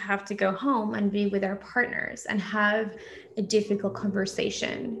then we have to go home and be with our partners and have a difficult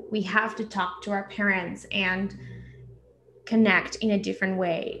conversation. We have to talk to our parents and connect in a different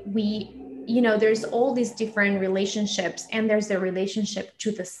way. There's all these different relationships, and there's a relationship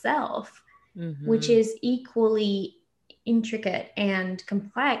to the self, which is equally intricate and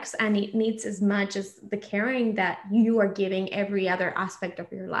complex, and it needs as much as the caring that you are giving every other aspect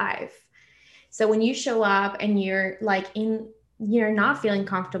of your life. So when you show up and you're not feeling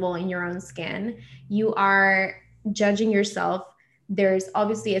comfortable in your own skin, you are judging yourself. There's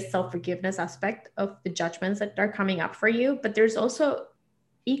obviously a self-forgiveness aspect of the judgments that are coming up for you, but there's also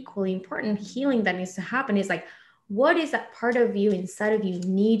equally important healing that needs to happen. Is like, what is that part of you inside of you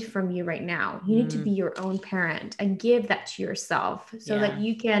need from you right now? You need to be your own parent and give that to yourself, so that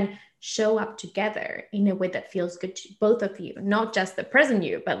you can show up together in a way that feels good to both of you, not just the present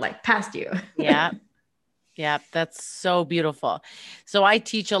you, but like past you. Yeah. Yeah, that's so beautiful. So I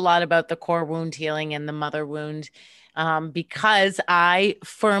teach a lot about the core wound healing and the mother wound, because I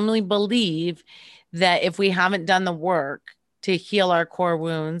firmly believe that if we haven't done the work to heal our core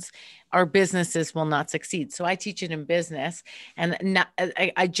wounds, our businesses will not succeed. So I teach it in business, and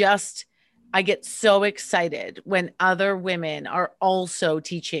I get so excited when other women are also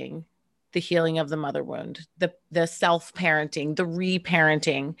teaching the healing of the mother wound, the self-parenting, the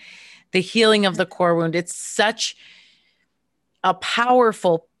reparenting, the healing of the core wound. It's such a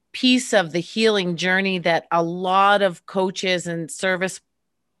powerful piece of the healing journey that a lot of coaches and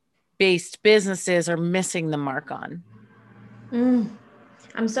service-based businesses are missing the mark on.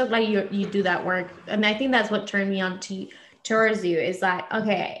 I'm so glad you do that work. And I think that's what turned me on towards you, is that,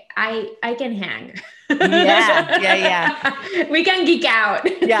 okay, I can hang. Yeah. We can geek out.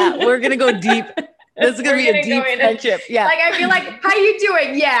 Yeah, we're going to go deep. This is going to be a deep friendship. Yeah. Like, I feel like, how you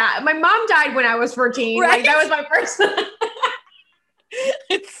doing? Yeah. My mom died when I was 14. Right? Like, that was my first.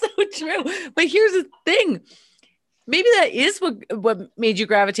 It's so true. But here's the thing. Maybe that is what made you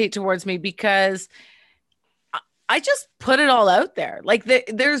gravitate towards me, because I just put it all out there. Like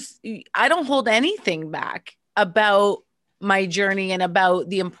I don't hold anything back about my journey and about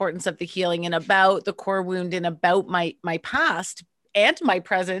the importance of the healing and about the core wound and about my past and my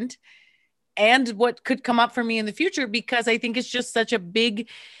present and what could come up for me in the future, because I think it's just such a big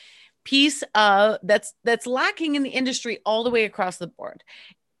piece that's lacking in the industry all the way across the board.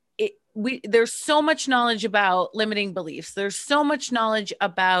 There's so much knowledge about limiting beliefs. There's so much knowledge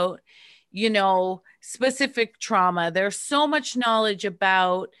about, specific trauma. There's so much knowledge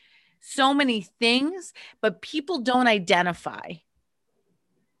about so many things, but people don't identify.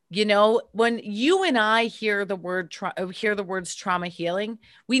 When you and I hear the words trauma healing,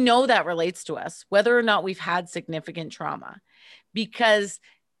 we know that relates to us, whether or not we've had significant trauma, because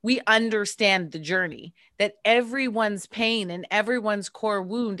we understand the journey, that everyone's pain and everyone's core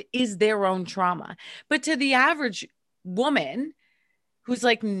wound is their own trauma. But to the average woman who's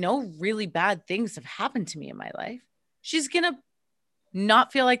like, no really bad things have happened to me in my life, she's going to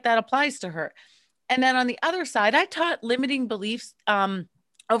not feel like that applies to her. And then on the other side, I taught limiting beliefs,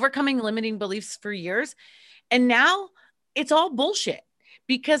 overcoming limiting beliefs for years. And now it's all bullshit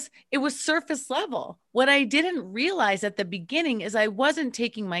because it was surface level. What I didn't realize at the beginning is I wasn't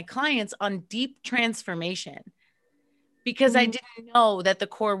taking my clients on deep transformation because I didn't know that the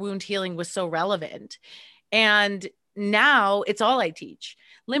core wound healing was so relevant. And now it's all I teach.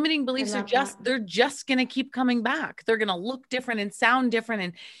 Limiting beliefs they're just going to keep coming back. They're going to look different and sound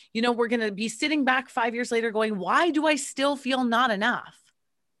different. And, we're going to be sitting back 5 years later going, why do I still feel not enough?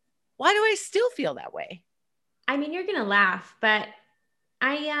 Why do I still feel that way? I mean, you're going to laugh, but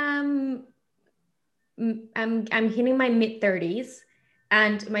I'm hitting my mid-30s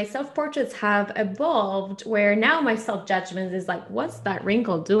and my self-portraits have evolved where now my self-judgment is like, what's that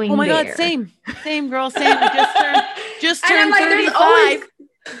wrinkle doing there? Oh my God, same girl, same. Just turned like, 35. Always...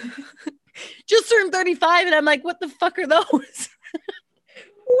 just turned 35 and I'm like, what the fuck are those?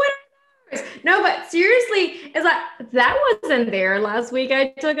 What? No, but seriously, it's like, that wasn't there last week.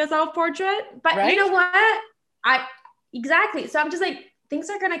 I took a self-portrait, but right? You know what? Exactly. So I'm just like, things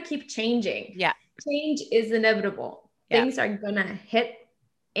are going to keep changing. Yeah. Change is inevitable. Yeah. Things are going to hit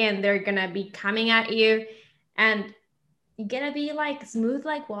and they're going to be coming at you and you're going to be like smooth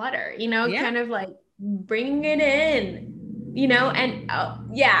like water, kind of like bring it in, and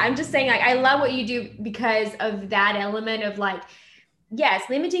I'm just saying, like, I love what you do because of that element of like, yes,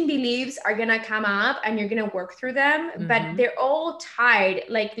 limiting beliefs are going to come up and you're going to work through them, but they're all tied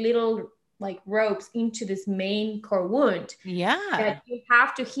like little like ropes into this main core wound that you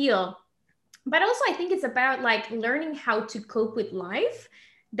have to heal. But also I think it's about like learning how to cope with life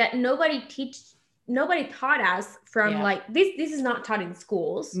that nobody taught us from like this is not taught in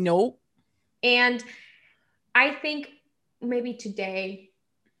schools. Nope. And I think maybe today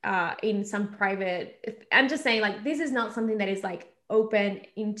in some private, I'm just saying like, this is not something that is like open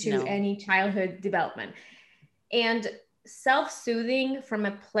into any childhood development. And self-soothing from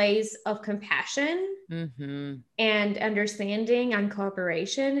a place of compassion and understanding and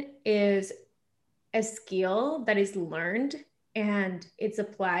cooperation is a skill that is learned and it's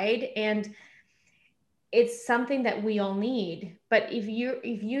applied and it's something that we all need. But if you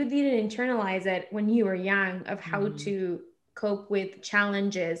didn't internalize it when you were young of how to cope with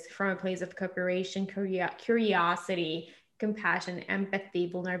challenges from a place of cooperation, curiosity, compassion, empathy,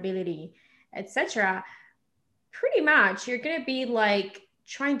 vulnerability, etc., pretty much you're going to be like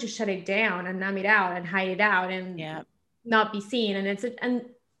trying to shut it down and numb it out and hide it out and not be seen. And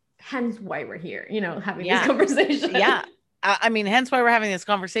hence why we're here, having this conversation. Yeah. I mean, hence why we're having this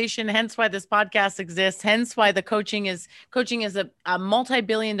conversation, hence why this podcast exists, hence why the coaching is a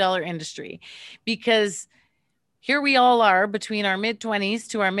multi-billion-dollar industry, because here we all are between our mid-20s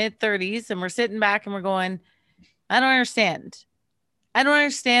to our mid-30s and we're sitting back and we're going, I don't understand. I don't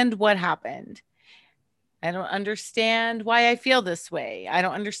understand what happened. I don't understand why I feel this way. I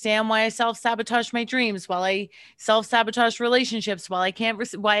don't understand why I self-sabotage my dreams, while I self-sabotage relationships, why I can't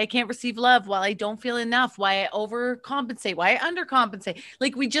receive love, while I don't feel enough, why I overcompensate, why I undercompensate.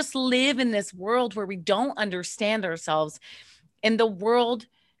 Like, we just live in this world where we don't understand ourselves. And the world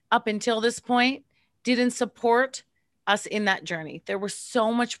up until this point didn't support us in that journey. There was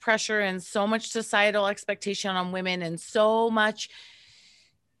so much pressure and so much societal expectation on women and so much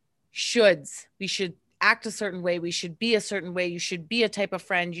shoulds. We should act a certain way. We should be a certain way. You should be a type of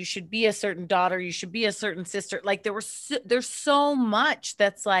friend. You should be a certain daughter. You should be a certain sister. Like, there's so much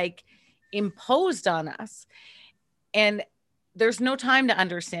that's like imposed on us. And there's no time to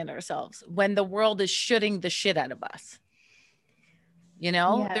understand ourselves when the world is shooting the shit out of us.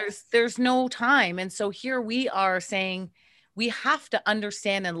 There's no time. And so here we are saying We have to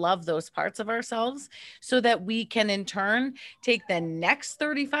understand and love those parts of ourselves so that we can in turn take the next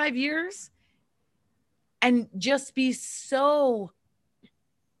 35 years and just be so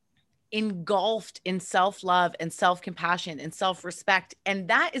engulfed in self-love and self-compassion and self-respect. And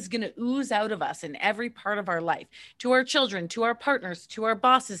that is going to ooze out of us in every part of our life, to our children, to our partners, to our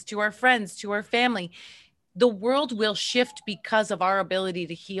bosses, to our friends, to our family. The world will shift because of our ability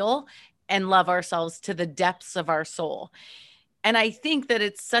to heal and love ourselves to the depths of our soul. And I think that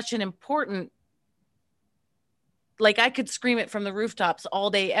it's such an important, like I could scream it from the rooftops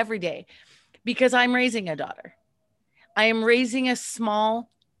all day, every day, because I'm raising a daughter. I am raising a small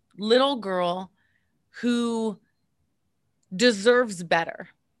little girl who deserves better.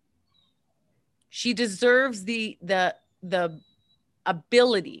 She deserves the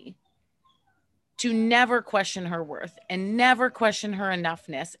ability to never question her worth and never question her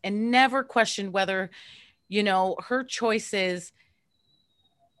enoughness and never question whether, you know, her choices,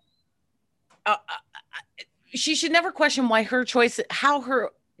 she should never question why her choice, how her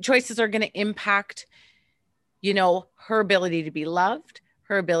choices are going to impact, you know, her ability to be loved,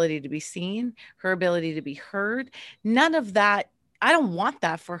 her ability to be seen, her ability to be heard. None of that. I don't want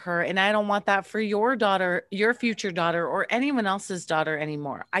that for her. And I don't want that for your daughter, your future daughter, or anyone else's daughter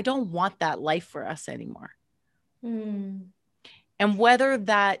anymore. I don't want that life for us anymore. Mm. And whether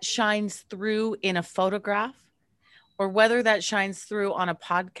that shines through in a photograph or whether that shines through on a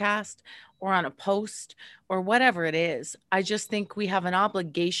podcast or on a post or whatever it is, I just think we have an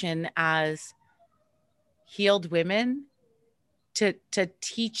obligation as healed women to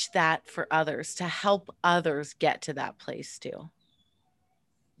teach that for others, to help others get to that place too.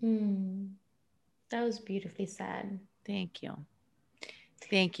 That was beautifully said. Thank you.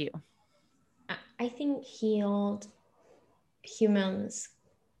 Thank you. I think healed humans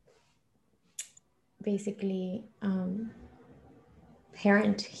basically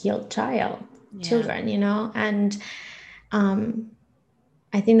parent healed children, you know, and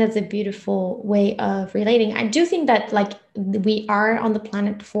I think that's a beautiful way of relating. I do think that like we are on the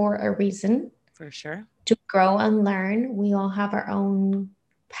planet for a reason. For sure. To grow and learn. We all have our own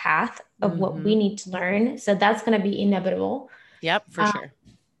path of what we need to learn. So that's going to be inevitable. Yep, for sure.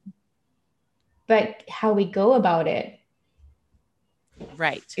 But how we go about it,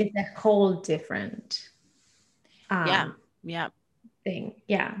 right, it's a whole different thing.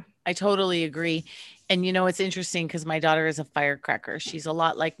 Yeah. I totally agree. And you know, it's interesting because my daughter is a firecracker. She's a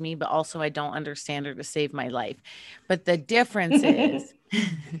lot like me, but also I don't understand her to save my life. But the difference is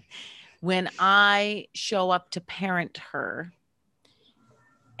when I show up to parent her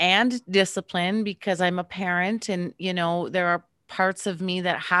and discipline, because I'm a parent and, you know, there are parts of me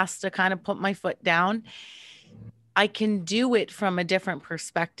that has to kind of put my foot down. I can do it from a different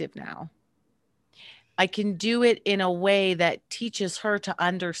perspective now. I can do it in a way that teaches her to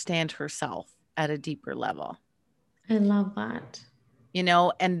understand herself at a deeper level. I love that. You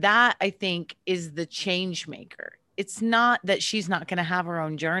know, and that I think is the change maker. It's not that she's not going to have her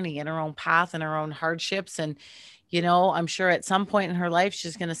own journey and her own path and her own hardships. And, you know, I'm sure at some point in her life,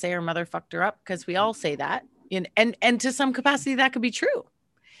 she's going to say her mother fucked her up, because we all say that. And to some capacity, that could be true.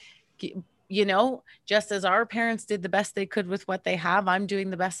 You know, just as our parents did the best they could with what they have, I'm doing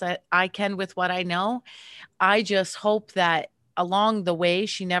the best that I can with what I know. I just hope that along the way,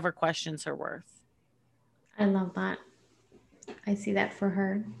 she never questions her worth. I love that. I see that for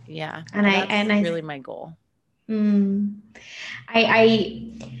her. Yeah. And that's really my goal. I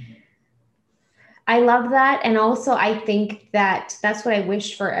love that. And also I think that that's what I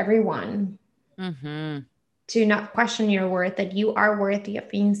wish for everyone. To not question your worth, that you are worthy of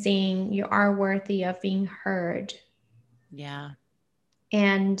being seen, you are worthy of being heard. Yeah.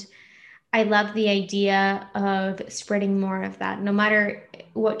 And I love the idea of spreading more of that, no matter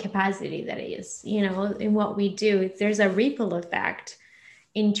what capacity that is, you know, in what we do. There's a ripple effect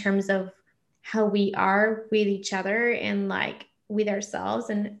in terms of how we are with each other and like with ourselves.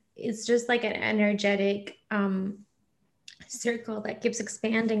 And it's just like an energetic circle that keeps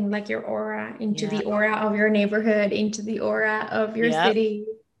expanding, like your aura into the aura of your neighborhood, into the aura of your city,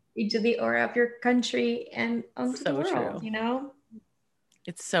 into the aura of your country, and onto the world, you know?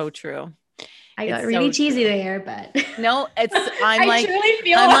 It's so true. I got really cheesy there, but no, I'm like,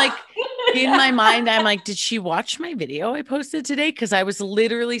 in my mind, I'm like, did she watch my video I posted today? Because I was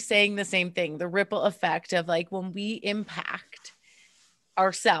literally saying the same thing, the ripple effect of like when we impact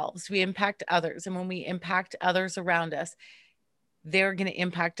ourselves, we impact others. And when we impact others around us, they're going to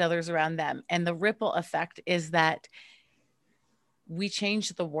impact others around them. And the ripple effect is that we change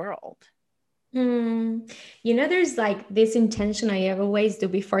the world. You know, there's like this intention I always do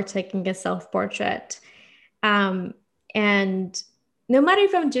before taking a self-portrait. And no matter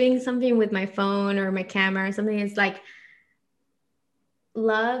if I'm doing something with my phone or my camera or something, it's like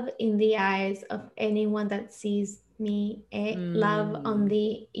love in the eyes of anyone that sees me, love on Mm,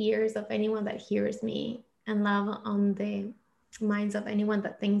 the ears of anyone that hears me, and love on the minds of anyone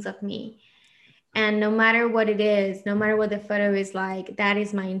that thinks of me. And no matter what it is, no matter what the photo is like, that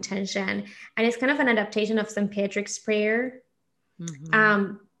is my intention. And it's kind of an adaptation of St. Patrick's Prayer,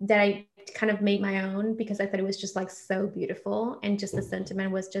 mhm. that I kind of made my own because I thought it was just like so beautiful. And just the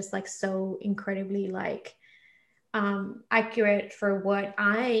sentiment was just like so incredibly like accurate for what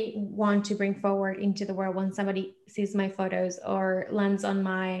I want to bring forward into the world when somebody sees my photos or lands on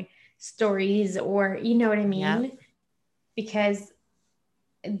my stories, or you know what I Yeah. mean? Because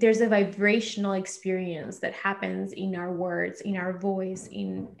there's a vibrational experience that happens in our words, in our voice,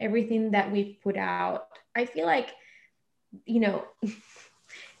 in everything that we put out. I feel like, you know,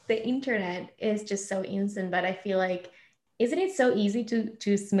 the internet is just so instant, but I feel like, isn't it so easy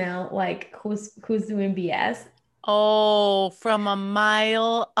to smell like who's doing BS? Oh, from a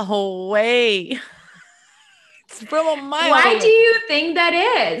mile away. It's from a mile Why do away. you think that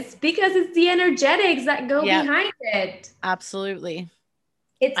is? Because it's the energetics that go Yep, behind it. absolutely.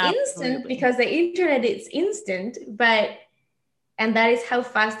 It's instant Absolutely. because the internet is instant, but and that is how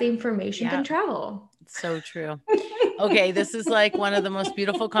fast the information Yeah, can travel. it's so true. Okay, this is like one of the most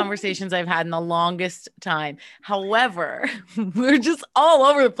beautiful conversations I've had in the longest time. However, we're just all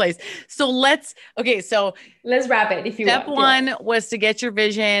over the place. So okay, so Let's wrap it if you step want. Yes. one was to get your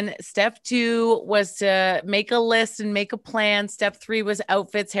vision. Step two was to make a list and make a plan. Step three was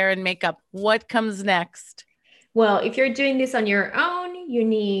outfits, hair, and makeup. What comes next? Well, if you're doing this on your own, you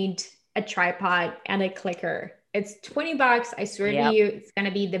need a tripod and a clicker. It's $20. I swear to Yep. you, it's going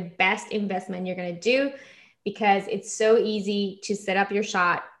to be the best investment you're going to do because it's so easy to set up your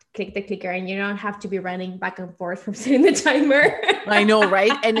shot, click the clicker, and you don't have to be running back and forth from setting the timer. I know,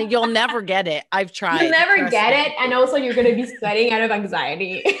 right? And you'll never get it. I've You'll tried. never Trust get me. it. And also, you're going to be sweating out of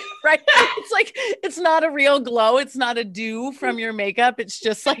anxiety. Right? It's like it's not a real glow. It's not a dew from your makeup. It's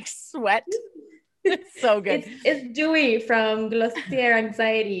just like sweat. It's so good. It's Dewey from Glossier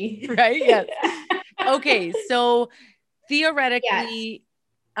Anxiety. Right? Yes. Okay, so Yes. theoretically,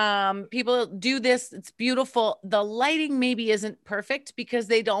 people do this. It's beautiful. The lighting maybe isn't perfect because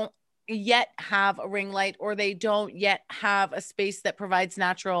they don't yet have a ring light or they don't yet have a space that provides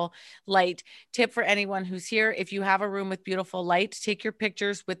natural light. Tip for anyone who's here: if you have a room with beautiful light, take your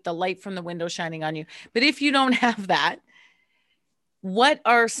pictures with the light from the window shining on you. But if you don't have that, what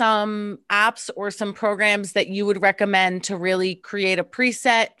are some apps or some programs that you would recommend to really create a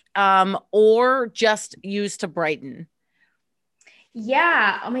preset, or just use to brighten?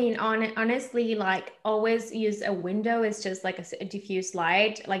 Yeah, I mean, honestly, like always use a window. It's just like a diffuse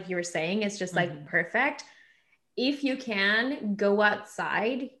light, like you were saying, it's just like Mhm. perfect. If you can go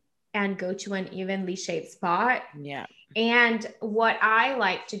outside and go to an evenly shaped spot. Yeah. And what I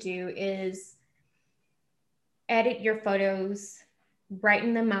like to do is edit your photos,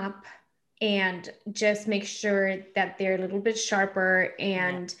 brighten them up, and just make sure that they're a little bit sharper. Yeah.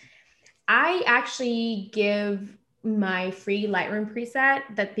 And I actually give my free Lightroom preset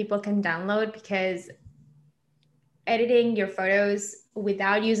that people can download because editing your photos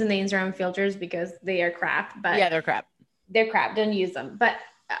without using the Instagram filters because they are crap, but Yeah, they're crap. they're crap. Don't use them. But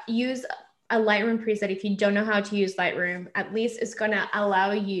use a Lightroom preset. If you don't know how to use Lightroom, at least it's going to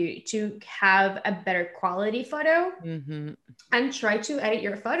allow you to have a better quality photo, Mm-hmm. and try to edit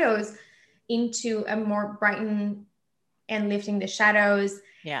your photos into a more brighten and lifting the shadows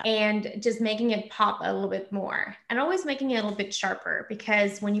Yeah. and just making it pop a little bit more, and always making it a little bit sharper,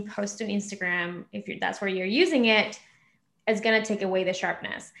 because when you post to Instagram, if you're that's where you're using it, it's going to take away the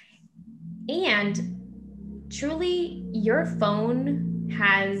sharpness. And truly, your phone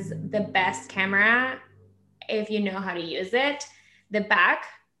has the best camera if you know how to use it. The back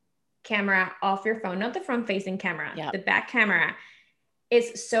camera of your phone, not the front facing camera, Yeah. the back camera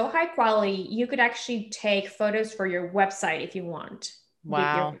is so high quality. You could actually take photos for your website if you want with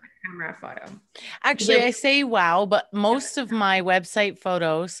your Wow. camera photo. Actually, Your, I say wow, but most of my website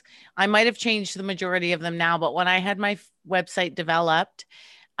photos, I might have changed the majority of them now, but when I had my website developed,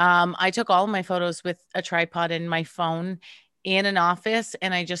 I took all of my photos with a tripod in my phone in an office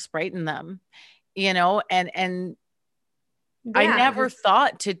and I just brightened them, and I yeah, never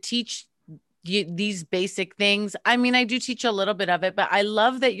thought to teach these basic things. I mean, I do teach a little bit of it, but I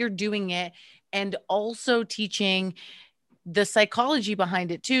love that you're doing it and also teaching the psychology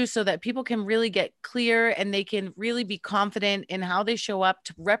behind it too, so that people can really get clear and they can really be confident in how they show up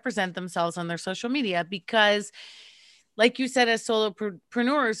to represent themselves on their social media. Because like you said, as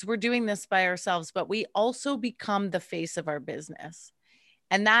solopreneurs, we're doing this by ourselves, but we also become the face of our business.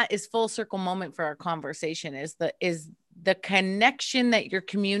 And that is full circle moment for our conversation is the connection that your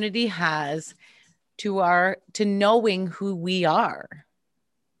community has to knowing who we are.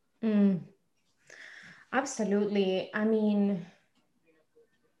 Mm, absolutely. I mean,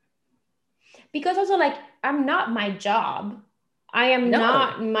 because also like I'm not my job. I am No.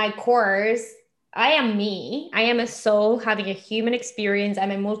 not my course. I am me. I am a soul having a human experience.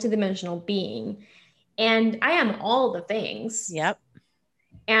 I'm a multidimensional being. And I am all the things. Yep.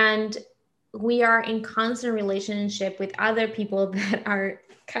 And we are in constant relationship with other people that are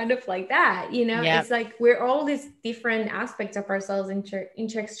kind of like that, you know. Yep. It's like we're all these different aspects of ourselves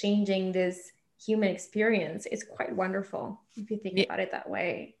inter-exchanging this human experience. It's quite wonderful if you think about it that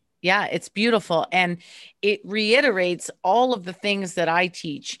way. Yeah, it's beautiful. And it reiterates all of the things that I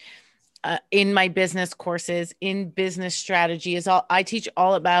teach in my business courses, in business strategy. I teach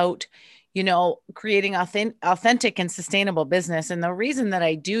all about, creating authentic and sustainable business. And the reason that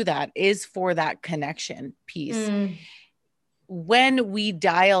I do that is for that connection piece. When we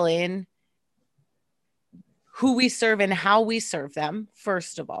dial in who we serve and how we serve them,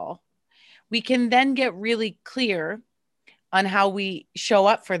 first of all, we can then get really clear on how we show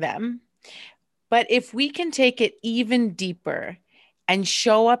up for them. But if we can take it even deeper and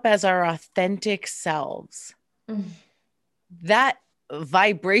show up as our authentic selves, that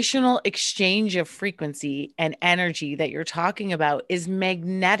vibrational exchange of frequency and energy that you're talking about is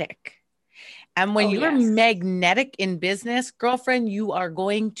magnetic. And when you're magnetic in business, girlfriend, you are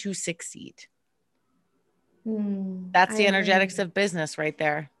going to succeed. That's the energetics of business right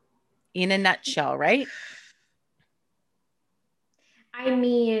there in a nutshell, right? I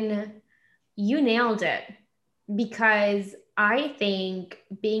mean, you nailed it, because I think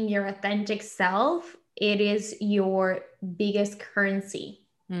being your authentic self, it is your biggest currency,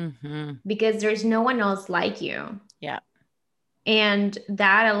 because there's no one else like you. Yeah. And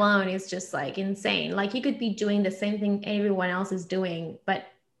that alone is just like insane. Like you could be doing the same thing everyone else is doing, but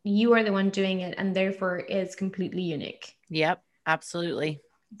you are the one doing it, and therefore it's completely unique. Yep, absolutely.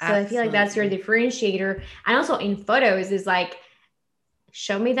 So I feel like that's your differentiator. And also in photos is like,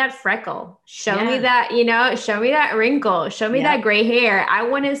 show me that freckle, show me that, show me that wrinkle, show me that gray hair. I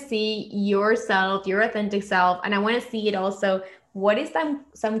want to see yourself, your authentic self. And I want to see it also. What is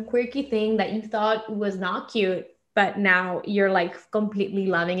some quirky thing that you thought was not cute, but now you're like completely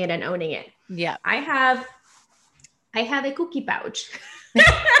loving it and owning it? Yeah. I have a cookie pouch.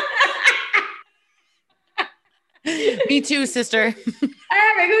 Me too, sister. I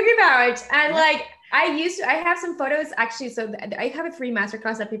have a cookie pouch, and like I have some photos actually. So I have a free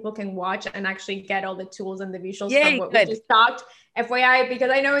masterclass that people can watch and actually get all the tools and the visuals from what we just talked. FYI, because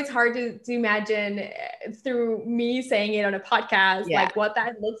I know it's hard to imagine through me saying it on a podcast, like what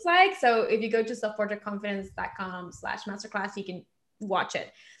that looks like. So if you go to selfportraitconfidence.com/masterclass, you can watch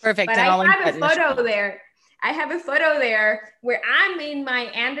it. Perfect. But I have a photo there. I have a photo there where I'm in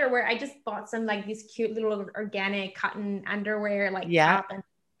my underwear. I just bought some like these cute little organic cotton underwear, like top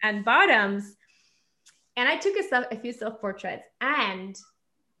and bottoms. And I took a few self-portraits, and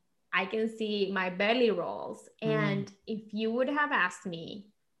I can see my belly rolls. And if you would have asked me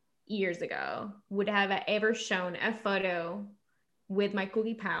years ago, would have I ever shown a photo with my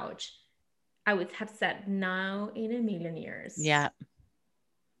cookie pouch, I would have said no in a million years. Yeah.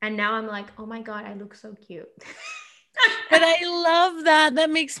 And now I'm like, oh my God, I look so cute. But I love that.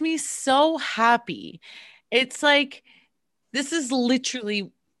 That makes me so happy. It's like, this is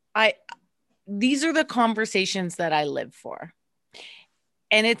literally, these are the conversations that I live for.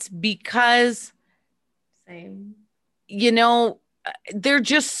 And it's because, they're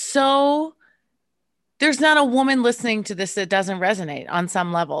just so, there's not a woman listening to this that doesn't resonate on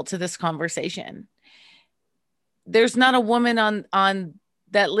some level to this conversation. There's not a woman on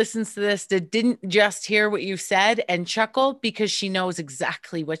that listens to this that didn't just hear what you said and chuckle because she knows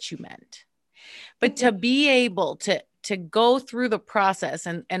exactly what you meant. But to be able to go through the process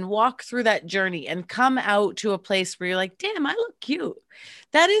and walk through that journey and come out to a place where you're like, damn, I look cute.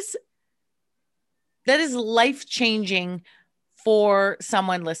 That is life-changing for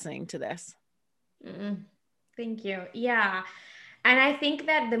someone listening to this. Thank you. Yeah. And I think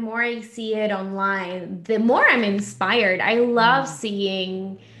that the more I see it online, the more I'm inspired. I love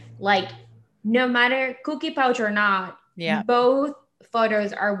seeing, like, no matter cookie pouch or not, both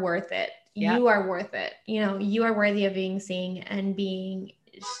photos are worth it. You are worth it. You are worthy of being seen and being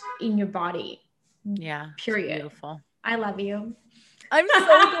in your body. Yeah. Period. Beautiful. I love you. I'm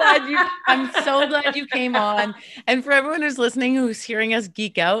so glad you came on. And for everyone who's listening, who's hearing us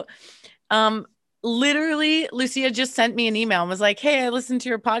geek out, literally, Lucia just sent me an email and was like, "Hey, I listened to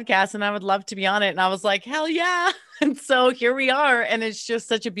your podcast and I would love to be on it." And I was like, "Hell yeah." And so here we are. And it's just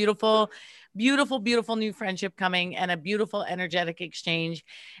such a beautiful, beautiful, beautiful new friendship coming and a beautiful energetic exchange.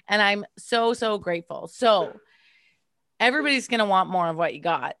 And I'm so, so grateful. So everybody's going to want more of what you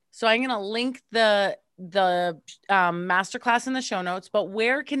got. So I'm going to link the masterclass in the show notes, but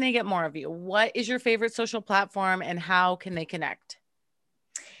where can they get more of you? What is your favorite social platform and how can they connect?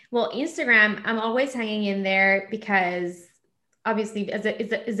 Well, Instagram, I'm always hanging in there because obviously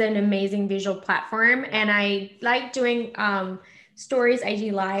is an amazing visual platform. And I like doing stories,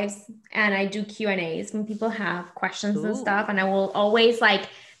 IG lives, and I do Q&As when people have questions and stuff. And I will always like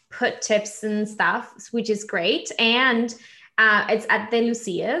put tips and stuff, which is great. And it's at the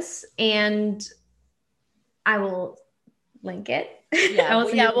Lucias, and I will link it. Yeah,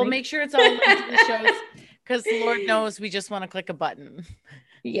 we'll make sure it's all linked in the shows because Lord knows we just want to click a button.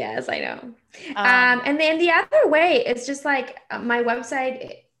 Yes, I know. And then the other way is just like my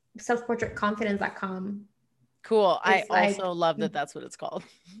website, selfportraitconfidence.com. Cool. I also love that that's what it's called.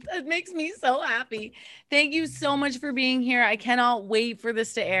 That makes me so happy. Thank you so much for being here. I cannot wait for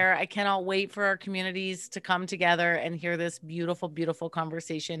this to air. I cannot wait for our communities to come together and hear this beautiful, beautiful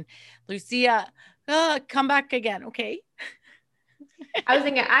conversation. Lucia, come back again, okay? I was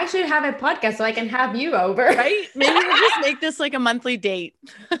thinking I should have a podcast so I can have you over. Right? Maybe we'll just make this like a monthly date.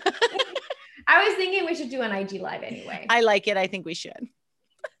 I was thinking we should do an IG live anyway. I like it. I think we should.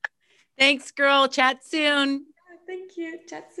 Thanks, girl. Chat soon. Thank you. Chat soon.